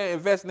 I ain't saying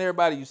invest in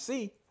everybody you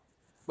see,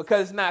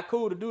 because it's not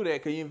cool to do that.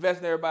 Because you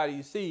invest in everybody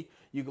you see,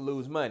 you can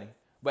lose money.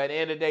 But at the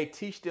end of the day,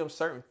 teach them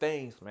certain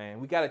things,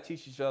 man. We got to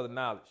teach each other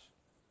knowledge.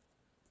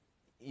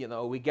 You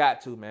know, we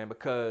got to, man,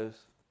 because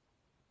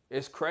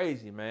it's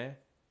crazy, man.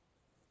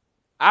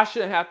 I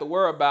shouldn't have to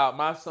worry about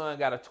my son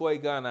got a toy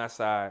gun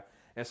outside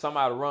and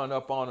somebody run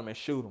up on him and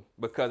shoot him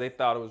because they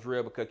thought it was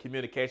real because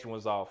communication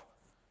was off.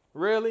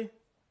 Really?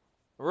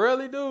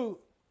 Really, dude?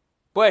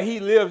 But he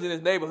lives in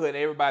his neighborhood and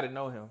everybody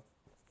know him.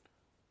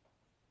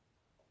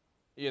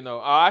 You know,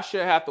 I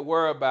shouldn't have to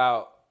worry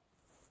about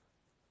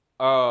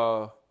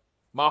my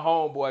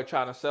homeboy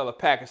trying to sell a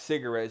pack of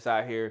cigarettes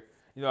out here.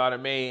 You know what I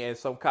mean? And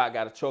some cop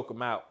got to choke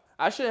him out.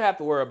 I shouldn't have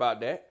to worry about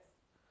that.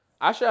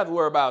 I should have to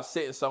worry about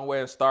sitting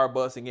somewhere in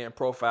Starbucks and getting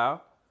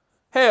profiled.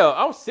 Hell,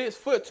 I'm 6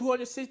 foot,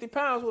 260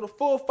 pounds with a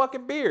full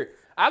fucking beard.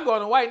 I go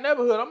in a white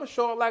neighborhood, I'm gonna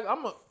show up like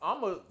I'm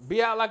gonna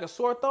be out like a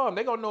sore thumb.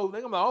 They gonna know,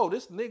 they gonna be like, oh,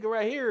 this nigga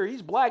right here,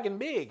 he's black and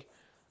big.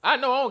 I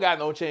know I don't got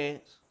no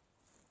chance.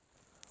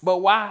 But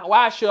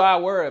why should I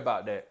worry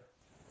about that?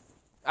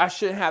 I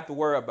shouldn't have to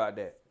worry about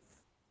that.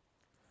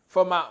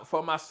 For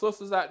my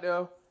sisters out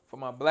there, for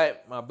my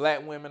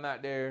black women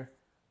out there,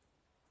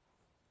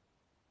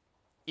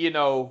 you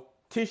know,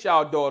 teach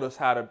y'all daughters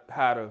how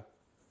to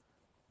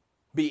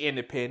be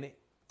independent.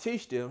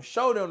 Teach them,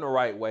 show them the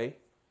right way.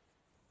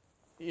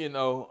 You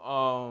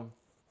know,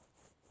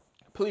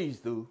 please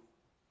do.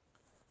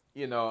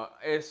 You know,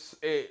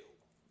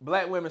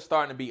 black women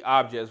starting to be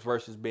objects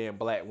versus being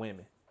black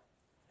women.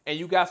 And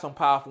you got some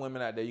powerful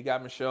women out there. You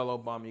got Michelle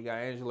Obama, you got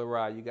Angela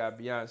Rye, you got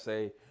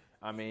Beyonce.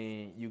 I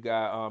mean, you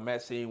got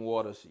Maxine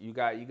Waters. You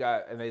got,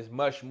 and there's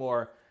much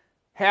more.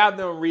 Have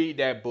them read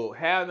that book.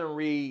 Have them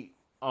read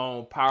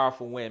on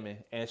powerful women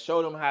and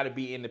show them how to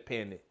be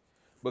independent.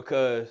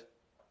 Because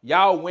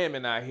y'all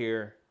women out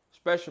here,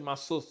 especially my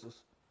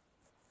sisters,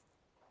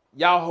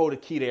 y'all hold the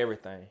key to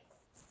everything.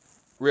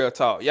 Real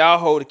talk. Y'all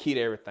hold the key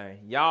to everything.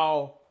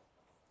 Y'all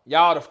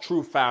the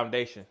true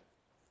foundation.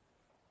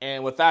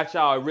 And without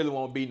y'all, it really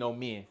won't be no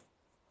men.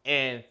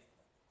 And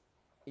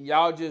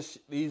y'all just,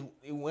 these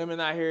women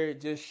out here,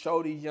 just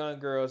show these young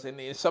girls.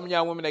 And some of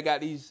y'all women that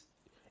got these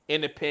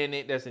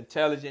independent, that's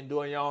intelligent,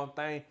 doing your own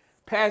thing,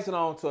 pass it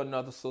on to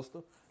another sister.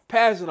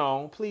 Pass it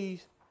on,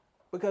 please.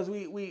 Because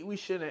we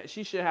shouldn't,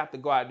 she shouldn't have to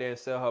go out there and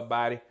sell her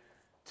body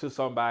to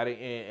somebody.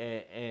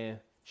 And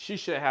she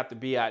shouldn't have to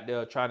be out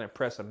there trying to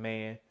impress a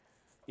man,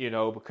 you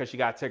know, because she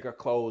got to take her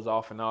clothes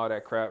off and all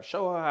that crap.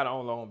 Show her how to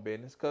own her own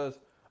business. Because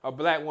a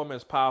black woman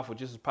is powerful,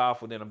 just as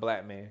powerful than a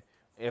black man,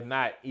 if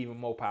not even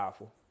more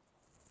powerful.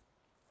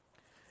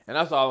 And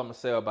that's all I'm gonna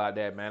say about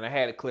that, man. I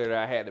had to clear that.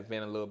 I had to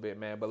vent a little bit,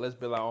 man. But let's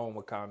build our own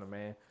Wakanda,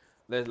 man.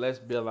 Let's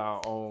build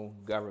our own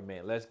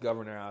government. Let's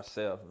govern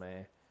ourselves,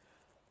 man.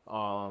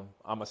 I'm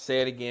gonna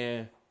say it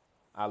again.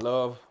 I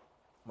love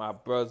my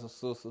brothers and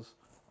sisters.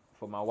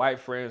 For my white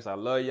friends, I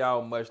love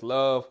y'all, much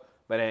love.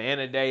 But at the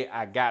end of the day,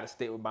 I gotta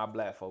stick with my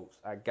black folks.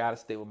 I gotta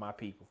stick with my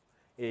people.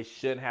 It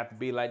shouldn't have to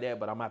be like that,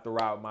 but I'm gonna have to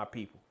ride with my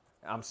people.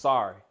 I'm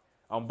sorry.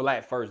 I'm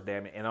black first,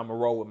 damn it, and I'm gonna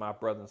roll with my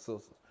brothers and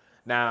sisters.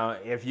 Now,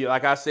 if you,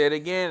 like I said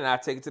again, and I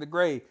take it to the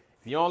grave,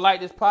 if you don't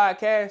like this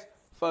podcast,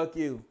 fuck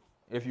you.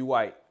 If you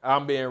white,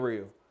 I'm being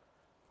real.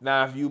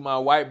 Now, if you my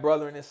white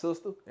brother and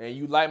sister, and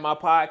you like my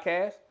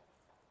podcast,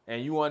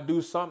 and you want to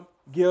do something,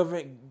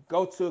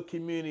 go to a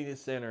community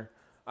center.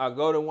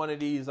 Go to one of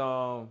these,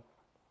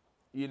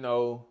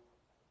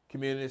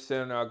 community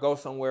center, or go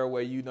somewhere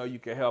where you know you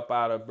can help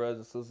out our brothers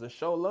and sisters.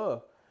 Show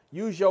love.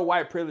 Use your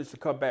white privilege to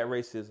combat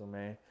racism,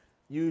 man.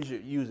 Use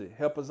it.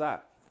 Help us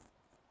out.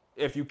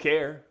 If you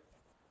care.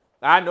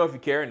 I know if you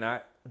care or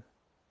not.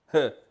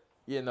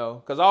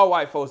 Because all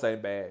white folks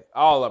ain't bad.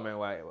 All of them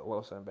white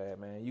folks ain't bad,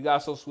 man. You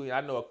got so sweet. I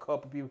know a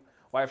couple people,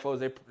 white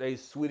folks, they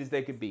sweet as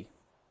they could be.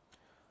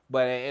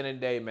 But at the end of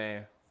the day,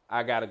 man,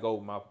 I got to go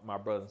with my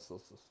brothers and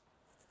sisters.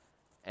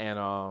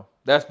 And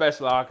that's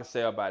basically all I can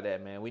say about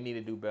that, man. We need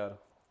to do better.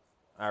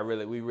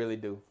 We really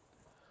do.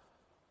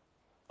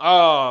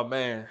 Oh,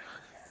 man.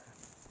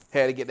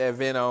 Had to get that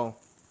vent on.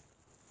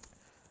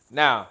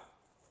 Now,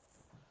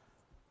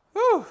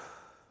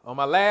 on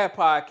my last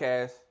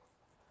podcast,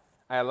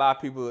 I had a lot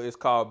of people, it's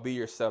called Be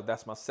Yourself.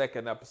 That's my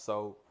second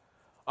episode.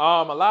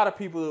 A lot of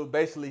people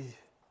basically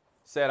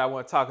said I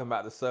wasn't talking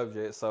about the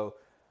subject. So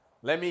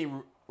let me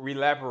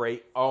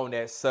elaborate on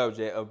that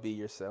subject of Be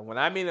Yourself. When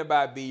I mean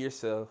about Be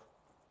Yourself,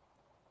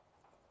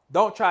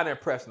 don't try to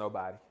impress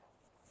nobody.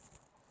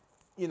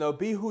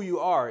 Be who you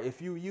are.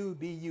 If you,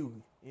 be you.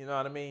 You know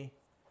what I mean?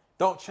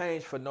 Don't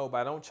change for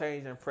nobody. Don't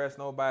change to impress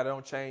nobody.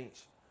 Don't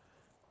change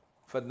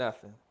for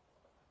nothing.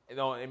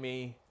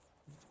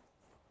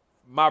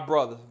 My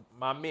brothers,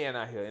 my men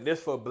out here, and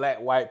this for black,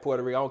 white,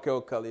 Puerto Rican, I don't care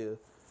what color it is.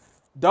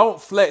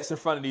 Don't flex in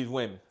front of these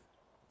women.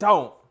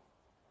 Don't.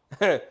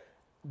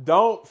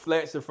 Don't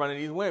flex in front of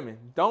these women.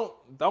 Don't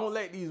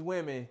let these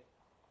women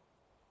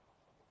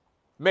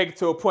make it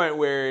to a point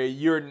where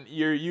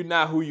you're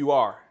not who you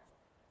are.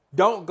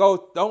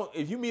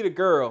 If you meet a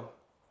girl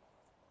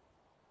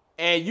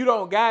and you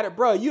don't got it,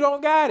 bro, you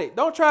don't got it.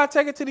 Don't try to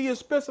take it to these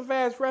expensive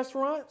ass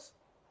restaurants.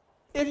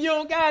 If you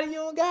don't got it, you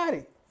don't got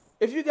it.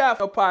 If you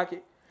got a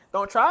pocket,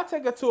 don't try to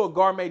take it to a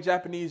gourmet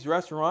Japanese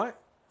restaurant.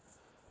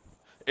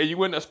 And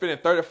you end up spending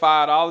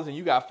 $35 and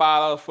you got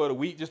 $5 for the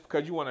week just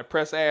because you want to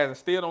press ass and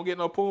still don't get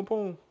no poom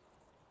poom.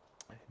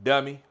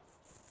 Dummy.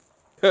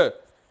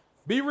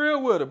 Be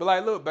real with her. Be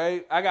like, look,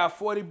 babe, I got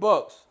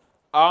 $40.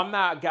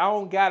 I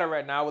don't got it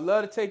right now. I would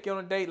love to take you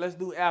on a date. Let's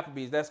do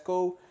Applebee's. That's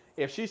cool.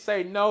 If she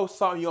say no,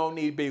 something you don't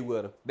need to be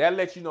with her. That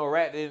lets you know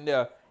right in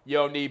there you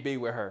don't need to be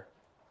with her.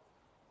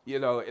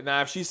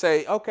 Now if she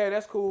say, okay,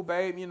 that's cool,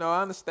 babe.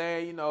 I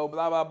understand, blah,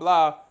 blah,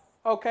 blah.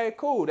 Okay,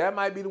 cool. That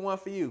might be the one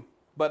for you.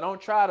 But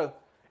don't try to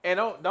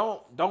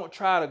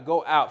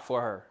go out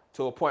for her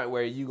to a point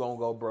where you gonna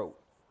go broke.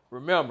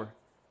 Remember,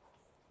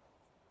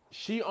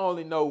 she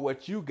only know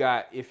what you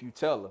got if you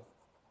tell her.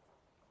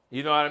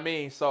 You know what I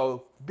mean?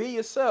 So be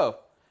yourself.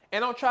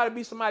 And don't try to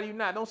be somebody you're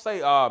not. Don't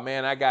say, oh,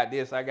 man, I got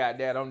this, I got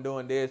that, I'm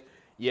doing this.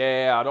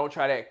 Yeah, don't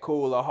try that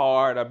cool or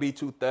hard or be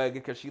too thuggy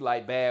because she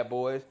like bad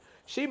boys.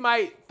 She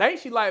might think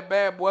she like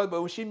bad boys,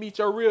 but when she meets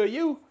your real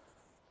you,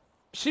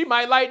 she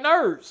might like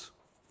nerds.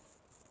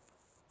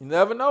 You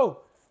never know.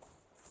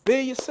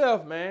 Be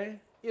yourself, man.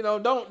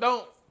 Don't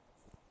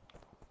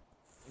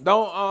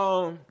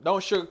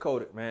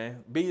sugarcoat it,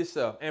 man. Be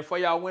yourself. And for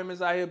y'all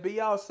women's out here, be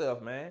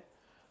yourself, man.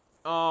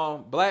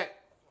 Black,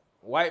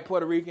 white,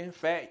 Puerto Rican,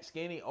 fat,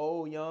 skinny,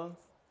 old, young.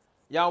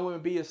 Y'all women,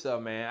 be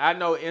yourself, man. I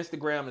know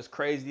Instagram is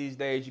crazy these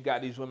days. You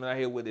got these women out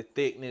here with the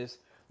thickness,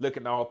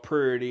 looking all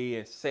pretty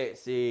and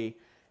sexy.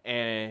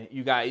 And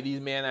you got these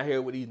men out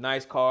here with these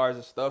nice cars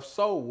and stuff.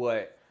 So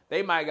what?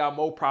 They might got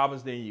more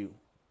problems than you.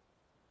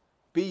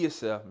 Be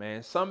yourself,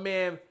 man.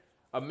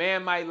 A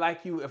man might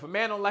like you. If a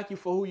man don't like you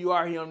for who you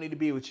are, he don't need to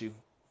be with you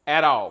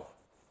at all.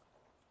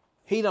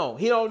 He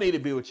don't need to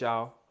be with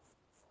y'all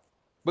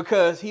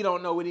because he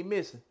don't know what he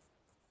missing.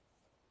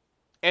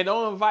 And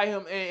don't invite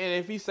him. And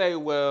if he say,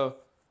 well,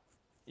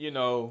 you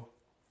don't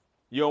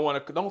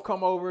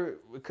come over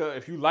because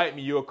if you like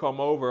me, you'll come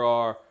over,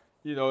 or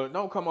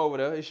don't come over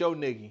there. It's your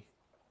nigga.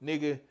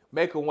 Nigga,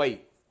 make him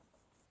wait.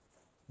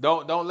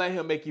 Don't let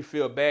him make you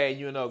feel bad.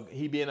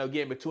 He be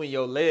getting between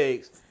your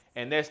legs,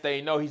 and next day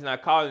you know he's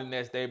not calling the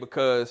next day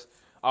because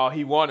all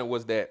he wanted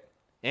was that.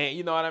 And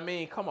you know what I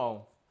mean? Come on.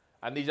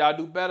 I need y'all to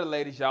do better,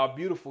 ladies. Y'all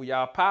beautiful.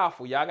 Y'all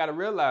powerful. Y'all got to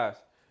realize,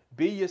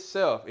 be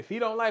yourself. If he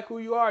don't like who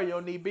you are, you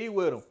don't need to be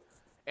with him.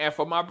 And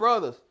for my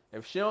brothers,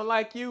 if she don't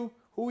like you,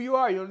 who you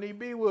are, you don't need to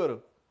be with her.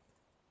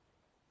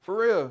 For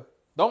real.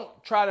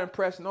 Don't try to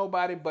impress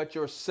nobody but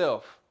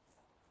yourself.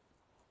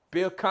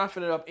 Be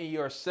confident up in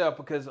yourself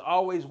because there's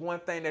always one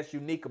thing that's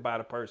unique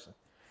about a person.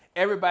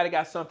 Everybody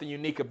got something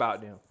unique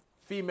about them,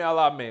 female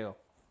or male.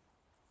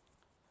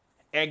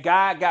 And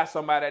God got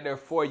somebody out there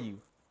for you.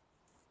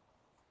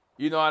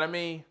 You know what I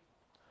mean?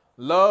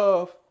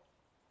 Love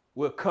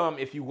will come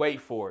if you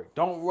wait for it.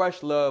 Don't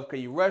rush love,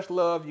 because you rush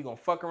love, you're going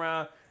to fuck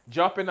around,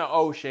 jump in the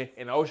ocean,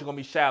 and the ocean going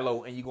to be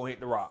shallow, and you're going to hit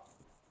the rock.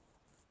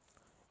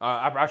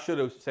 I should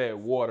have said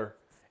water.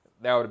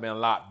 That would have been a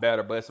lot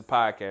better, but it's a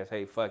podcast.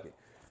 Hey, fuck it.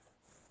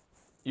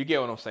 You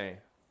get what I'm saying?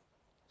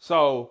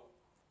 So,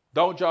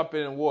 don't jump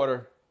in the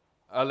water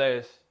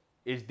unless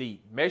it's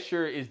deep. Make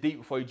sure it's deep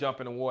before you jump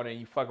in the water and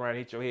you fuck around and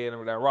hit your head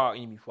over that rock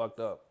and you be fucked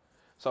up.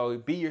 So,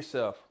 be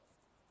yourself.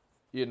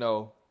 You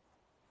know,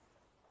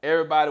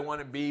 everybody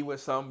want to be with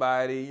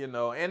somebody, you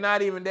know, and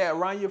not even that.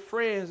 Around your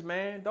friends,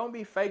 man. Don't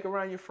be fake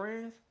around your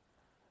friends.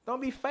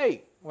 Don't be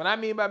fake. When I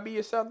mean by be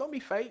yourself, don't be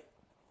fake.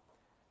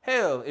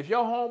 Hell, if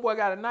your homeboy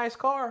got a nice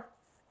car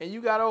and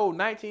you got old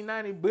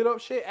 1990 built up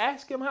shit,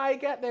 ask him how he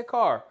got that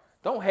car.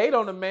 Don't hate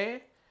on the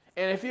man.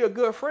 And if you're a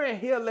good friend,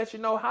 he'll let you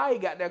know how he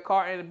got that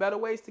car and the better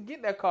ways to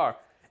get that car.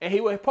 And he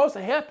was supposed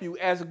to help you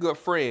as a good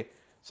friend.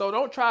 So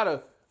don't try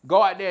to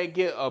go out there and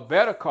get a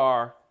better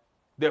car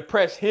to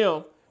impress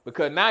him,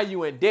 because now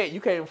you in debt.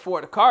 You can't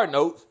afford the car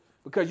notes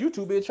because you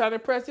too busy trying to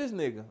impress this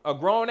nigga, a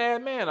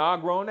grown-ass man or a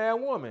grown-ass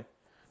woman.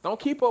 Don't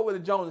keep up with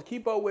the Joneses.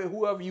 Keep up with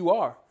whoever you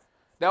are.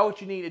 That's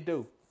what you need to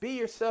do. Be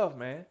yourself,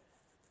 man.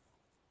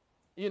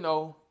 You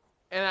know,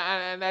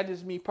 and that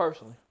is me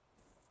personally.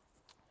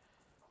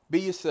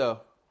 Be yourself.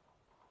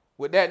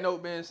 With that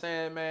note being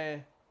said,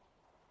 man,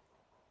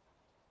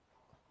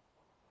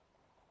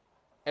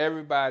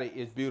 everybody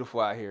is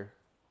beautiful out here.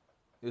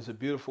 It's a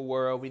beautiful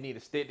world. We need to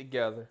stick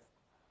together.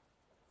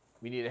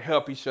 We need to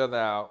help each other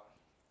out.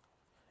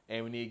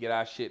 And we need to get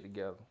our shit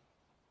together.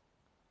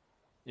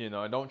 You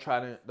know, and don't try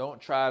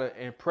to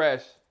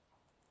impress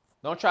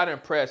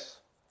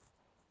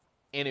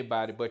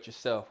anybody but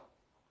yourself.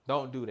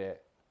 Don't do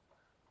that.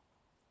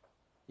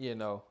 You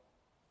know.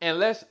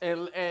 And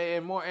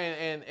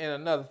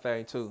another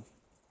thing too.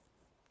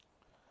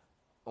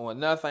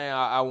 Another thing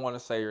I want to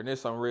say here, and this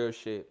is some real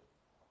shit.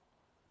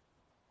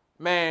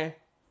 Man,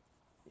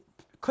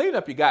 clean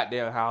up your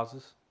goddamn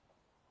houses.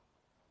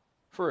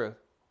 For real.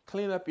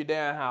 Clean up your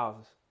damn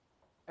houses.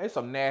 There's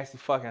some nasty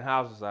fucking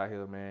houses out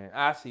here, man.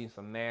 I seen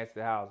some nasty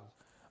houses.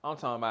 I'm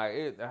talking about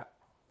it.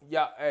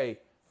 Y'all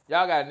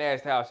got a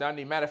nasty house.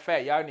 Matter of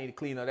fact, y'all need to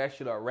clean up that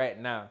shit up right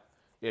now.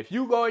 If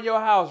you go in your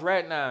house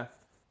right now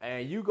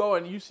and you go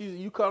and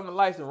you come to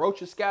lights and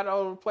roaches scatter all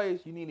over the place,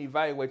 you need to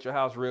evaluate your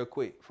house real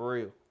quick, for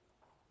real.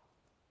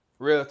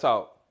 Real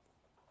talk.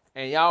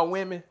 And y'all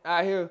women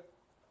out here,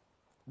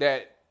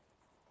 that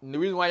the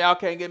reason why y'all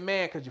can't get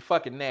mad, because you're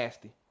fucking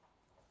nasty.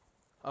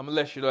 I'm gonna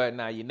let you know that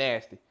now, you're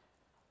nasty.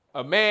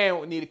 A man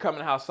would need to come in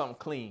the house something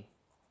clean.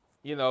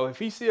 You know, if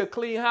he see a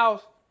clean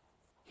house,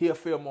 he'll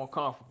feel more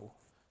comfortable.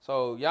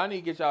 So y'all need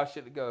to get y'all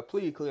shit together.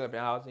 Please clean up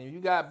your house. And if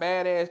you got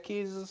badass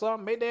kids or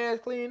something, make their ass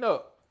clean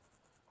up.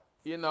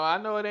 You know, I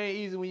know it ain't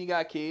easy when you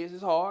got kids.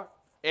 It's hard.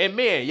 And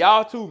men,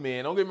 y'all too,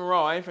 man. Don't get me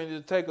wrong. I ain't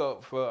finna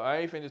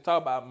just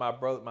talk about my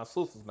brother, my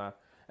sisters now.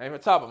 I ain't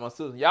finna talk about my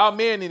sisters. Y'all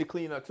men need to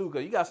clean up too,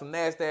 because you got some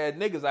nasty ass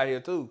niggas out here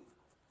too.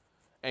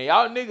 And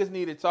y'all niggas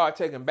need to start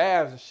taking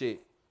baths and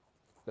shit.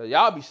 Cause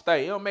y'all be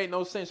staying. It don't make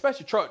no sense.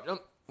 Especially truck.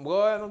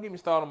 Boy, don't get me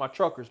started on my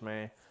truckers,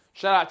 man.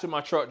 Shout out to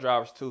my truck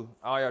drivers too.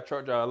 All y'all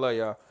truck drivers, I love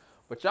y'all.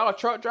 But y'all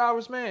truck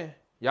drivers, man,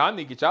 y'all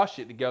need to get y'all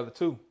shit together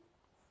too.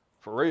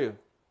 For real.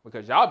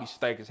 Because y'all be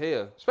stank as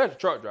hell. Especially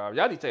truck drivers.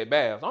 Y'all need to take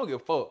baths. I don't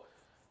give a fuck.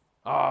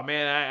 Oh,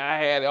 man, I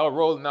had it all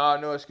rolling.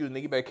 No excuse.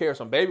 Nigga, you better carry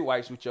some baby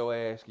wipes with your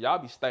ass. Y'all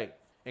be stank.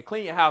 And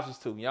clean your houses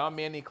too. Y'all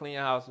men need to clean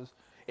your houses.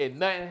 Ain't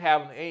nothing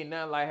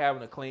like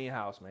having a clean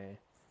house, man.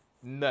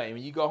 Nothing.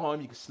 When you go home,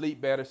 you can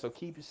sleep better. So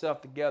keep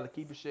yourself together.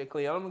 Keep your shit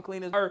clean. I'm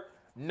clean as her.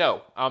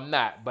 No, I'm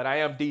not. But I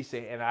am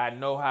decent, and I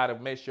know how to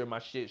make sure my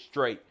shit's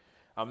straight.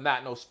 I'm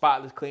not no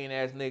spotless, clean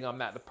ass nigga. I'm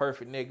not the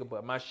perfect nigga,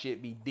 but my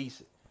shit be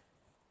decent.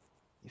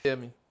 You feel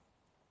me?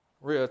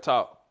 Real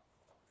talk.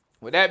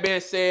 With that being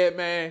said,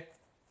 man,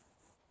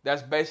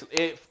 that's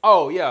basically it.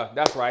 Oh, yeah,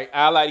 that's right.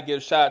 I like to give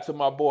a shout out to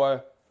my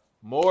boy,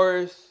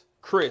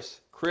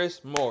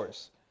 Chris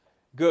Morris.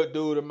 Good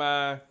dude of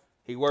mine.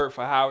 He worked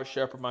for Howard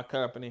Shepherd, my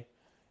company.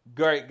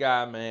 Great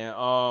guy,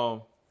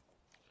 man.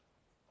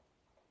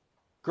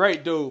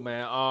 Great dude,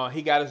 man.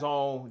 He got his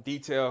own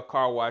detailed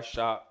car wash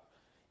shop.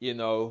 You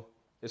know,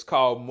 it's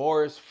called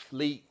Morris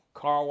Fleet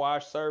Car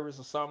Wash Service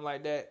or something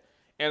like that.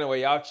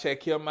 Anyway, y'all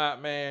check him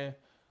out, man.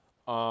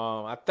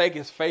 I think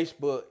it's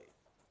Facebook.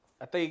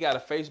 I think he got a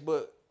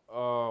Facebook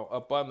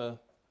up under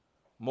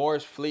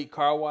Morris Fleet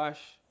Car Wash.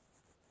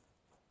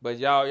 But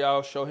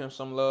y'all show him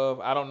some love.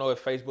 I don't know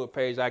if Facebook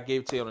page I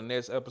gave to you on the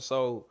next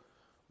episode.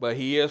 But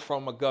he is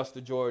from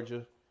Augusta,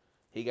 Georgia.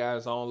 He got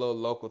his own little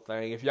local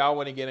thing. If y'all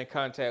want to get in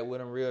contact with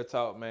him, real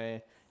talk,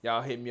 man,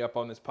 y'all hit me up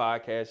on this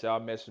podcast. Y'all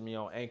message me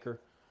on Anchor.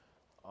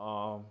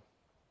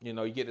 You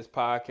know, you get this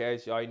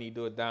podcast. All you need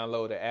to do is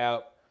download the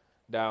app,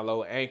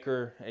 download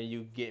Anchor, and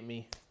you get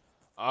me.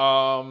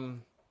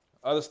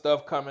 Other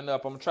stuff coming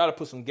up. I'm going to try to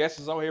put some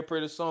guests on here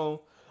pretty soon.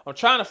 I'm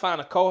trying to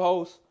find a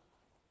co-host.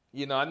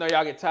 You know, I know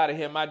y'all get tired of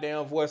hearing my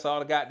damn voice all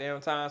the goddamn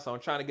time, so I'm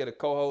trying to get a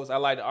co-host. I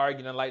like to argue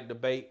and I like to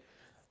debate.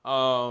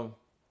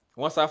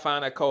 Once I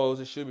find that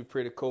co-host, it should be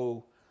pretty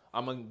cool.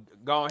 I'm gonna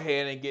go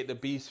ahead and get the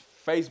Beast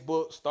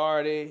Facebook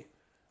started.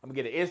 I'm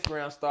gonna get an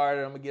Instagram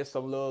started. I'm gonna get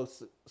some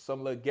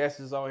little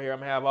guests on here. I'm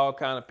gonna have all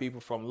kind of people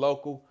from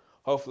local.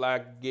 Hopefully, I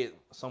can get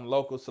some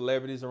local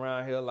celebrities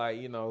around here, like,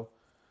 you know,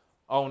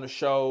 on the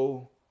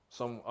show.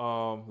 Some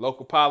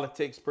local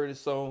politics pretty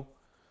soon.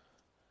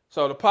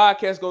 So the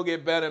podcast gonna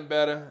get better and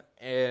better.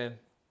 And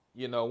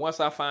you know,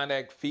 once I find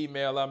that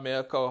female or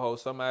male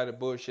co-host, somebody to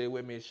bullshit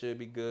with me, it should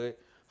be good.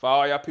 For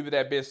all y'all people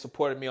that been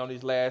supporting me on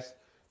these last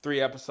 3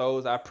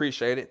 episodes, I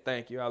appreciate it.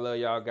 Thank you. I love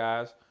y'all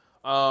guys.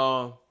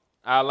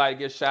 I'd like to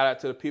give a shout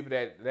out to the people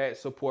that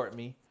support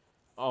me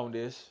on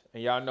this.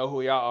 And y'all know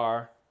who y'all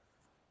are.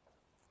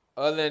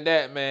 Other than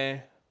that,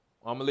 man,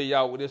 I'm gonna leave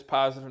y'all with this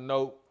positive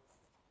note.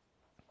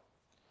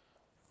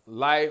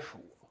 Life,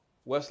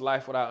 what's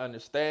life without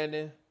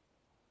understanding?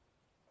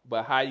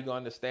 But how you gonna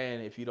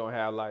understand if you don't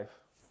have life?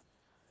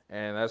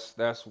 And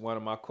that's one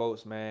of my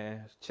quotes,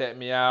 man. Check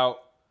me out.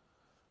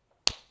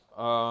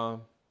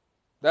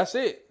 That's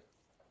it.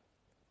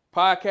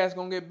 Podcast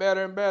gonna get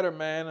better and better,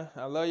 man.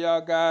 I love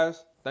y'all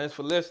guys. Thanks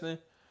for listening.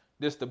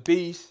 This the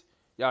Beast.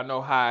 Y'all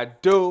know how I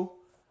do.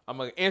 I'm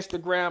on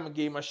Instagram. I'm gonna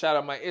give you my shout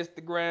out my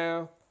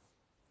Instagram.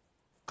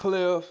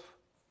 Cliff,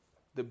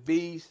 the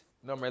Beast,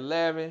 number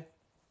 11.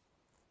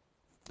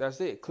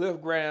 That's it.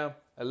 Cliff Graham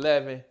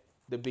 11,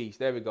 the Beast.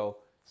 There we go.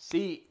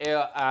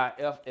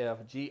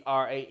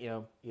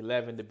 CLIFFGRAM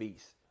 11, the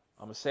Beast.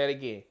 I'm gonna say it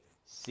again.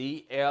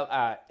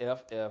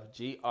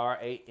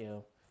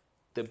 CLIFFGRAM,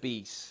 the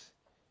Beast.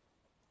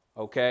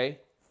 Okay,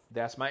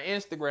 that's my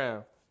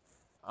Instagram.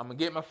 I'm gonna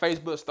get my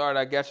Facebook started.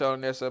 I got y'all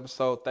on this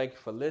episode. Thank you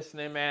for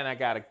listening, man. I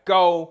gotta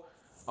go.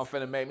 I'm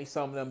finna make me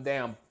some of them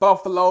damn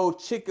buffalo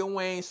chicken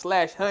wings /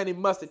 honey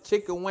mustard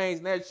chicken wings.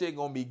 And that shit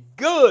gonna be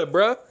good,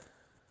 bruh.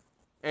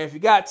 And if you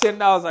got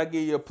 $10, I'll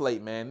give you a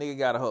plate, man. Nigga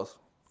gotta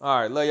hustle. All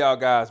right, love y'all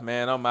guys,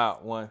 man. I'm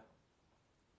out. One.